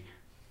say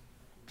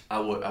I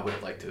would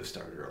have liked to have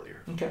started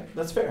earlier. Okay,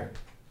 that's fair.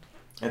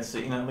 It's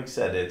like I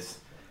said, it's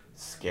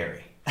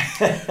scary.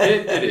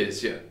 It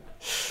is, yeah.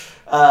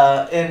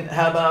 And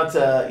how about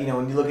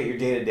when you look at your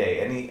day to day,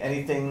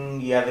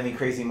 anything, you have any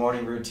crazy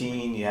morning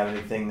routine? You have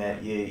anything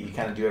that you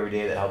kind of do every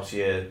day that helps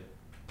you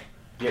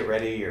get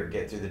ready or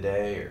get through the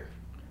day? Or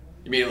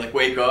you mean like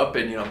wake up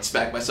and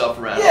smack myself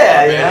around?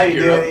 Yeah,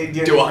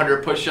 you do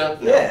 100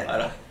 push-ups. No,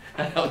 Yeah,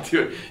 I don't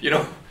do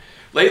it.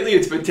 Lately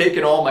it's been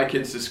taking all my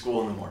kids to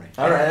school in the morning.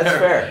 All right, that's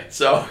fair.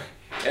 So,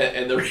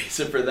 and the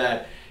reason for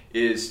that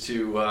is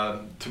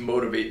to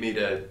motivate me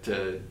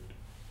to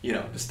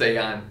stay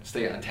on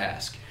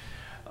task.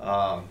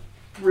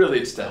 Really,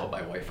 it's to help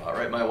my wife out,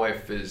 right? My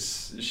wife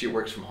she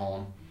works from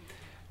home.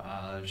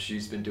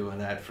 She's been doing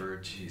that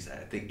for,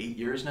 I think 8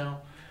 years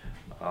now.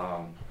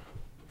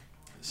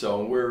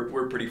 So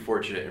we're pretty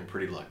fortunate and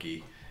pretty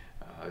lucky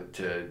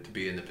to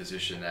be in the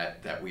position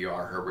that we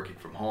are. Her working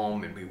from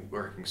home and we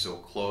working so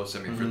close. I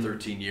mean, for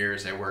 13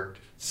 years, I worked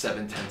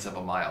 0.7 of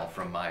a mile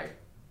from my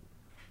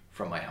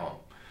home.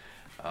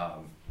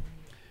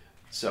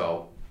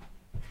 So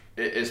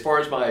as far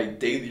as my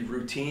daily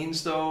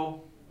routines,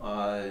 though.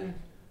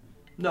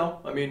 No,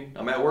 I mean,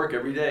 I'm at work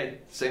every day,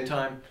 same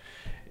time,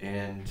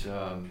 and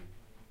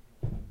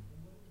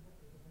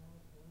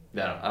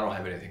I don't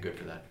have anything good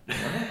for that.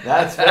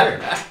 That's fair.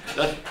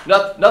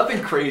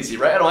 Nothing crazy,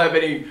 right? I don't have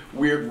any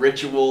weird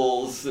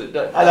rituals.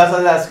 That's what I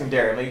was asking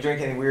Derek. Like,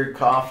 drink any weird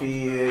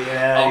coffee?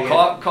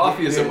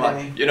 Coffee is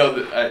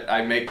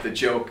I make the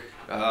joke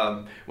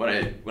when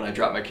I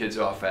drop my kids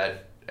off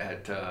at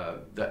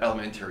the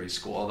elementary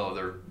school, although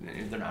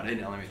they're not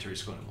in elementary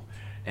school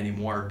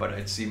anymore, but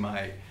I'd see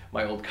my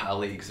old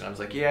colleagues and I was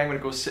like, yeah, I'm gonna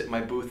go sit in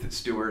my booth at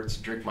Stewart's,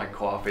 drink my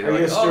coffee. Are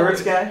you a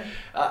Stewart's guy?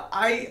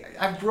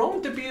 I've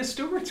grown to be a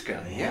Stewart's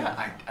guy.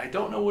 Yeah, I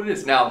don't know what it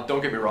is. Now, don't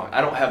get me wrong,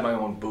 I don't have my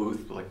own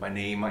booth, like my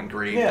name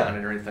engraved on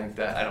it or anything like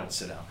that. I don't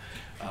sit down.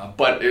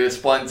 But it was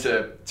fun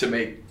to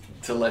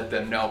let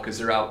them know, because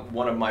they're out.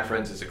 One of my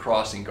friends is a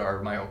crossing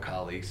guard, my old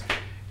colleagues,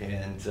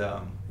 and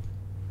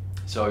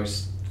so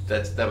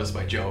that was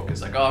my joke.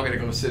 It's like, I'm gonna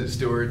go sit at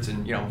Stewart's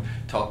and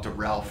talk to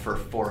Ralph for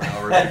 4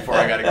 hours before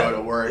I gotta go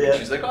to work. And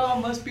she's like,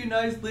 must be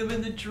nice,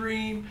 living the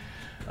dream.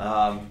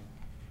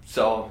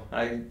 So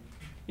I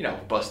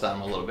bust on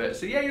him a little bit.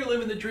 So yeah, you're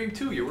living the dream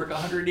too. You work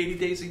 180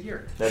 days a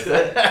year. That's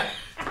it.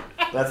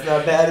 That's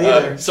not bad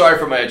either. Sorry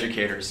for my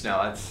educators. No,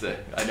 I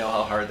know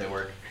how hard they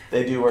work.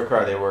 They do work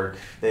hard.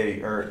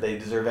 They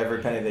deserve every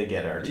penny they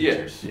get. Our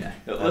teachers. Yeah.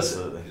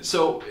 Absolutely.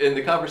 So in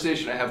the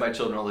conversation I have with my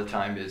children all the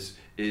time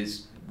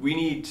is we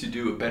need to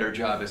do a better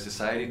job as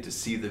society to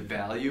see the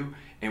value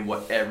in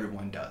what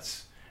everyone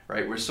does,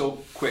 right? We're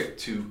so quick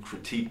to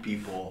critique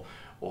people,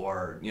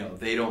 or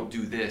they don't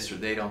do this or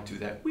they don't do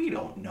that. We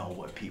don't know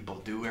what people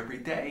do every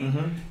day,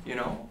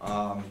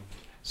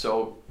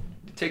 so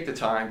take the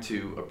time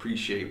to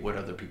appreciate what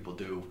other people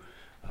do,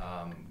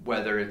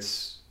 whether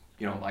it's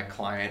my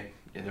client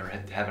and they're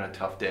having a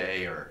tough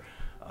day, or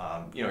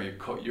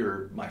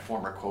my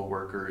former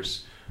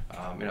coworkers,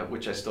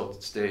 which I still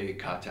stay in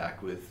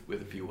contact with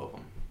a few of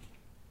them.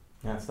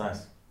 That's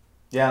nice.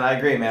 Yeah, and I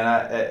agree, man.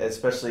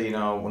 Especially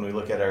when we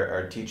look at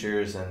our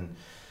teachers and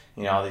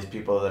all these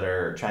people that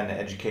are trying to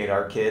educate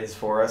our kids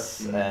for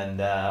us and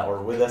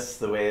or with us,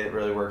 the way it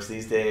really works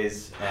these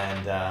days,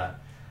 and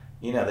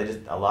they just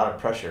a lot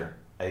of pressure.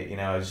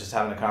 I was just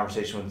having a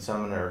conversation with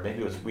someone, or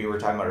maybe it was we were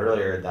talking about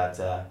earlier,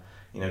 that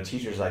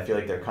teachers, I feel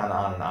like they're kind of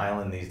on an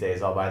island these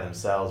days all by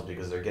themselves,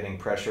 because they're getting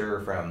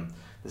pressure from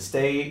the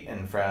state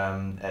and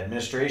from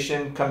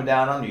administration coming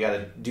down on them. You got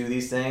to do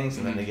these things,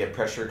 and then they get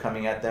pressure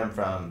coming at them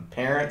from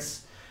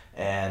parents,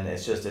 and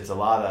it's a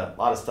lot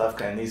of stuff.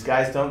 And these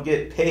guys don't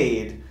get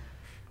paid,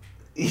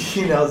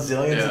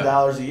 zillions of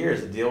dollars a year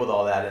to deal with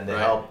all that and to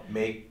help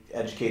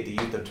educate the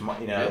youth of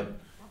tomorrow.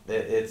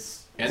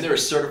 And they're a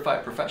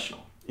certified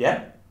professional.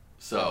 Yeah.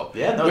 So they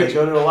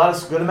go to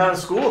a good amount of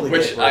school.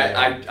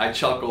 I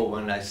chuckle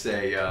when I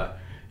say,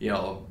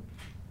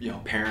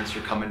 parents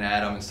are coming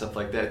at them and stuff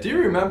like that. Do you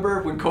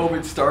remember when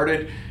COVID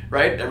started,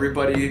 right?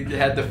 Everybody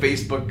had the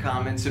Facebook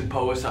comments and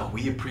posts,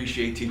 we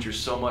appreciate teachers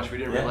so much. We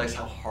didn't realize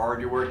how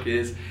hard your work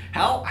is.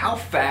 How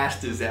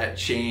fast has that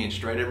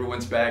changed, right?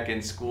 Everyone's back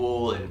in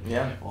school, and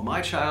well,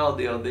 my child,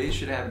 they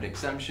should have an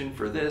exemption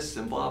for this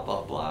and blah,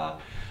 blah, blah.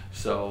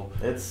 So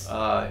it's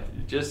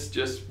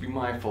just be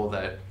mindful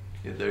that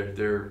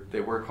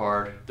they work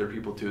hard. They're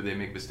people too. They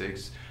make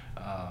mistakes.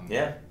 I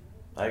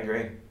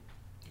agree.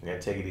 We gotta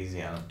take it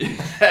easy on them.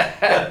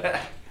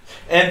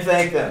 And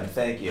thank them.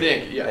 Thank you.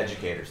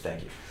 Educators,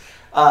 thank you.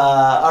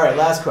 All right,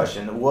 last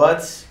question.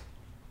 What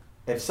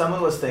if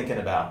someone was thinking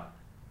about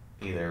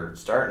either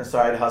starting a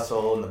side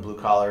hustle in the blue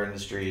collar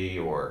industry,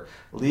 or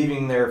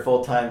leaving their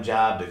full-time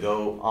job to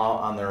go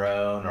on their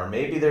own, or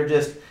maybe they're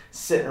just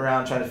sitting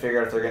around trying to figure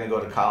out if they're going to go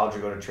to college or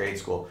go to trade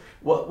school?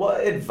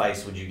 What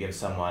advice would you give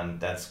someone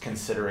that's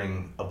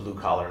considering a blue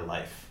collar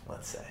life,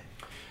 let's say?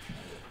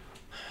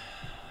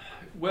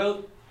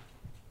 Well,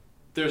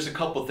 there's a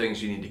couple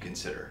things you need to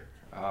consider.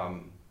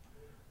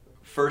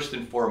 First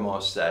and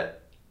foremost,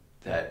 that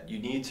you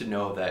need to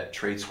know that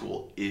trade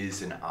school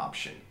is an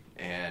option,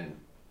 and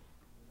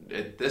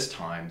at this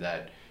time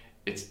that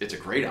it's a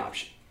great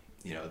option.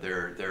 You know,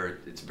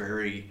 it's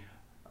very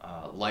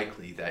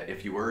likely that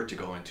if you were to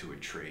go into a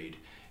trade,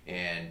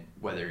 and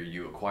whether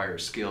you acquire a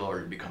skill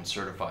or you become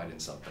certified in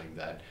something,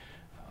 that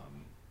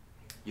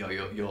you know,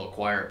 you'll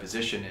acquire a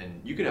position and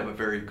you could have a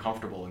very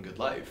comfortable and good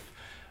life.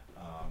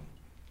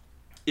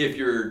 If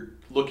you're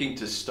looking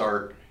to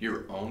start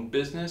your own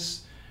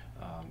business,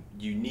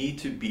 you need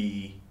to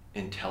be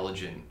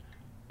intelligent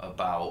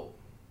about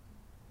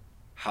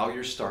how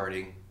you're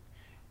starting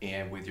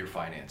and with your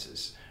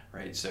finances,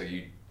 right? So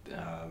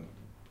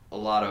a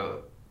lot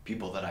of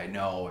people that I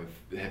know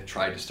have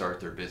tried to start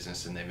their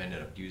business and they've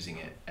ended up using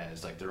it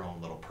as like their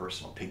own little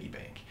personal piggy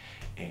bank,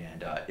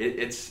 and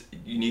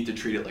you need to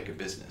treat it like a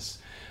business.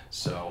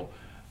 So,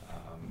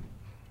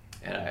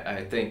 and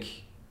I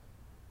think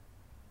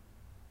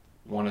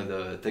one of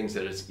the things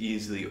that is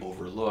easily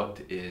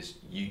overlooked is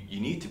you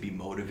need to be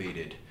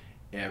motivated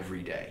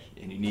every day,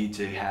 and you need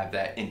to have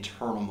that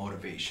internal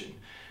motivation,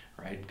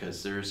 right?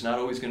 Because there's not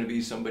always going to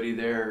be somebody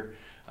there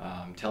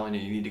telling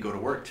you need to go to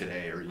work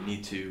today, or you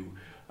need to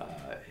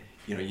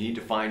you need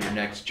to find your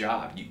next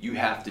job. You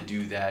have to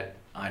do that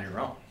on your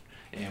own.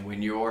 And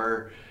when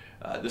you're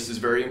this is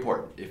very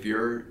important. If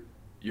you're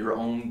your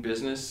own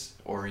business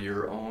or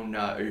your own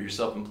or you're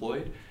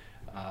self-employed,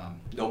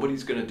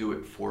 nobody's going to do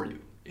it for you,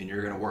 and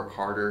you're going to work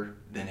harder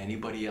than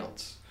anybody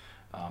else.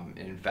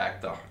 In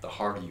fact, the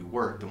harder you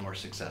work, the more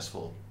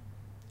successful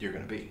you're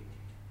going to be.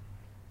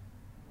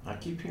 I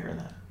keep hearing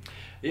that.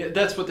 Yeah,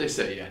 that's what they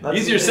say. Yeah, that's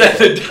easier said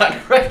than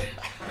done, right?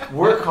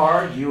 Work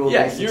hard, you will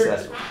be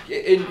successful.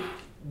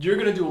 You're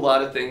going to do a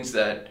lot of things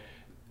that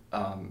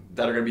are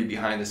going to be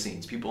behind the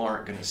scenes. People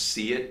aren't going to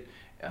see it.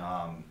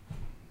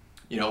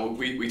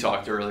 We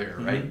talked earlier,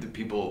 right? Mm-hmm. The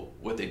people,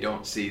 what they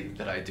don't see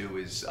that I do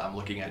is I'm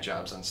looking at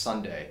jobs on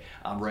Sunday.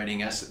 I'm writing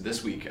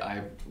this week.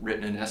 I've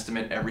written an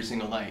estimate every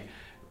single night,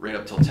 right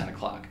up till 10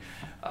 o'clock.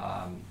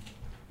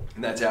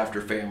 And that's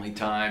after family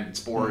time and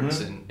sports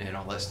mm-hmm. and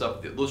all that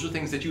stuff. Those are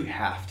things that you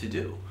have to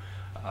do.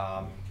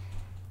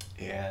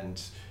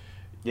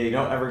 Yeah, you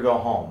don't ever go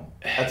home.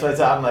 That's why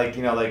I'm like,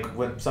 like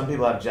when some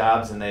people have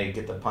jobs and they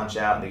get to punch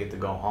out and they get to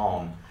go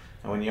home.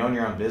 And when you own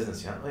your own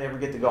business, you don't really ever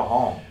get to go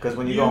home. Because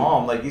when you go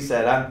home, like you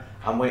said,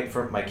 I'm waiting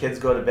for my kids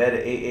to go to bed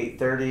at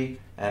 8:30,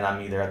 and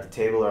I'm either at the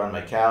table or on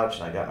my couch,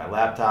 and I got my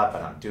laptop,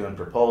 and I'm doing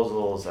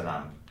proposals, and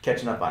I'm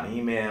catching up on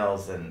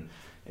emails, and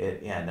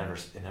it never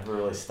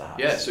really stops.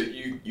 Yeah, so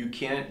you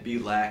can't be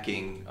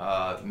lacking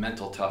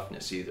mental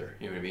toughness either.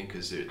 You know what I mean?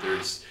 Because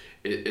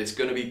it's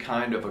going to be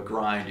kind of a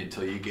grind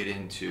until you get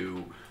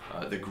into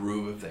the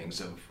groove of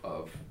things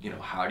of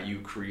how do you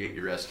create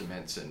your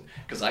estimates, and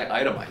because I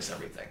itemize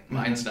everything. Mm-hmm.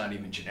 Mine's not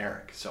even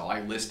generic, so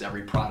I list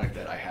every product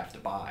that I have to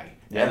buy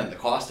and then the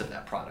cost of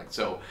that product.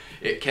 So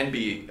it can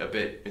be a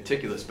bit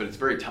meticulous, but it's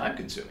very time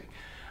consuming.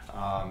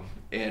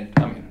 And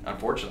I mean,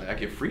 unfortunately, I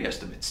give free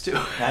estimates too.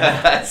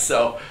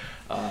 So.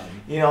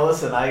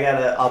 Listen,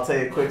 I'll tell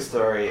you a quick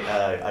story.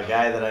 A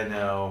guy that I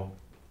know,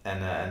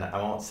 and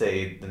I won't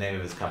say the name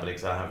of his company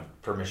because I don't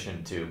have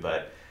permission to,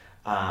 but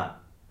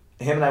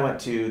him and I went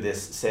to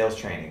this sales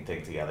training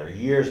thing together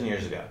years and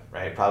years ago,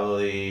 right?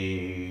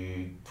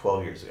 Probably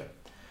 12 years ago.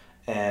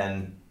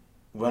 And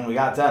when we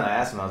got done, I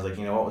asked him, I was like,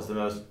 what was the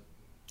most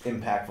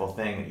impactful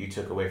thing that you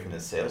took away from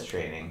this sales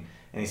training?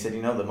 And he said,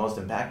 the most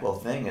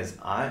impactful thing is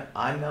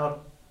I'm now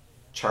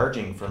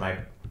charging for my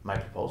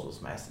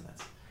proposals, my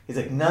estimates. He's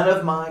like, none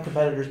of my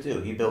competitors do.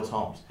 He builds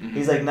homes. Mm-hmm.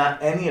 He's like,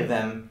 not any of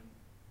them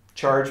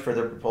charge for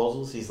their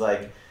proposals. He's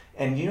like,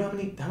 and you know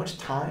how much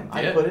time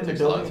I put into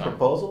building a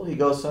proposal? He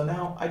goes, so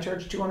now I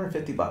charge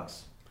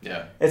 $250.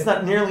 Yeah. It's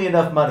not nearly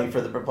enough money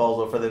for the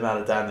proposal for the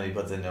amount of time that he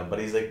puts into it. But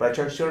he's like, but I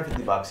charge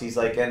 $250. He's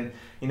like, and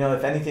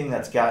if anything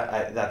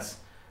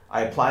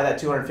I apply that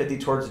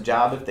 $250 towards the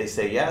job if they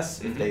say yes.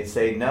 Mm-hmm. If they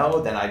say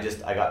no, then I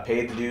got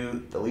paid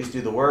to at least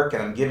do the work,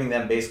 and I'm giving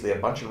them basically a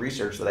bunch of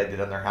research that I did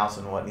on their house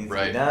and what needs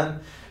to be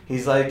done.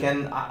 He's like,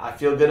 and I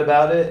feel good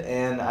about it,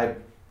 and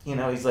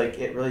he's like,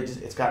 it really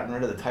it's gotten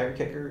rid of the tire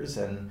kickers,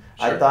 and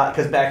I thought,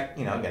 because back,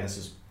 again, this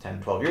is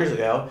 10, 12 years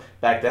ago,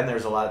 back then there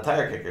was a lot of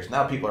tire kickers.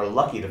 Now people are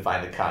lucky to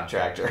find a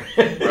contractor,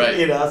 right?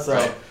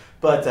 Right.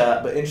 But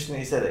interesting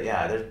he said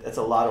that, it's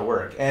a lot of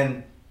work,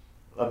 and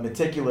a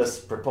meticulous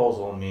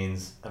proposal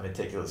means a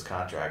meticulous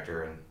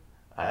contractor, and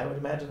I would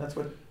imagine that's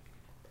what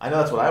I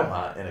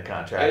want in a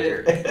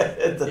contractor.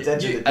 It's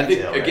attention to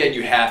detail. I think, again,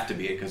 you have to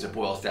be, because it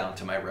boils down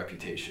to my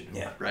reputation.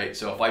 Yeah. Right?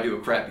 So if I do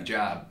a crappy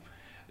job,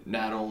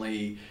 not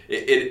only...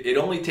 It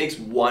only takes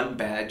one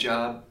bad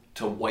job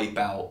to wipe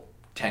out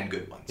 10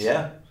 good ones.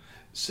 Yeah.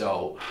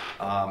 So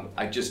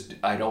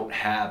I don't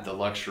have the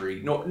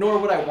luxury, nor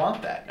would I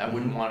want that. I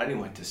wouldn't want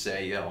anyone to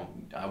say,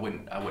 I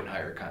wouldn't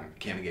hire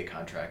Camenga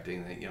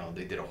Contracting.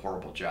 They did a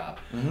horrible job.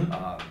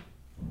 Mm-hmm.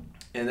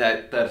 And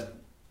that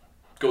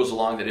goes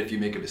along that if you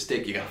make a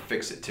mistake, you got to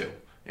fix it too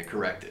and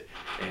correct it.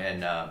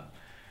 And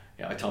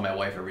I tell my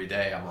wife every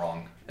day I'm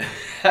wrong,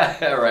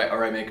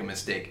 or I make a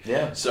mistake.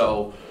 Yeah.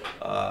 So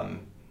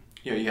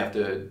you have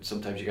to,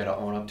 sometimes you got to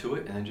own up to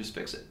it and then just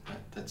fix it.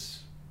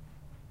 That's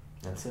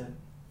it.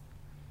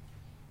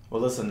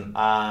 Well, listen,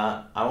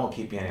 I won't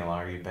keep you any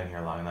longer. You've been here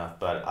long enough,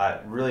 but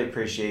I really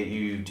appreciate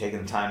you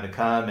taking the time to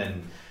come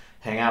and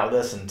hang out with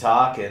us and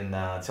talk and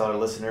tell our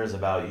listeners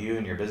about you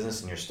and your business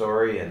and your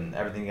story and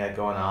everything you got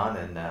going on.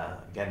 And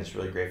again, just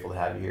really grateful to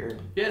have you here.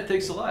 Yeah,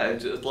 thanks a lot.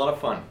 It's a lot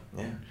of fun.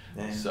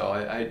 Yeah. So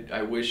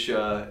I wish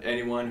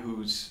anyone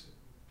who's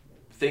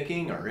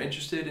thinking or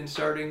interested in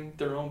starting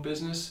their own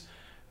business,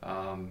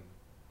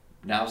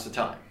 now's the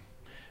time.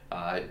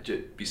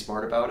 Be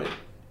smart about it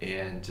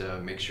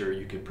and make sure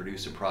you can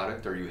produce a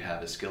product or you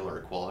have a skill or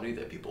a quality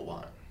that people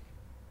want.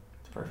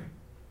 Perfect.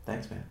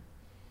 Thanks, man.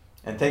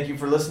 And thank you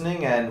for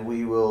listening, and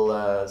we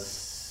will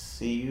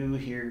see you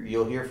here.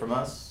 You'll hear from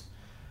us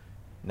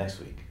next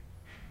week.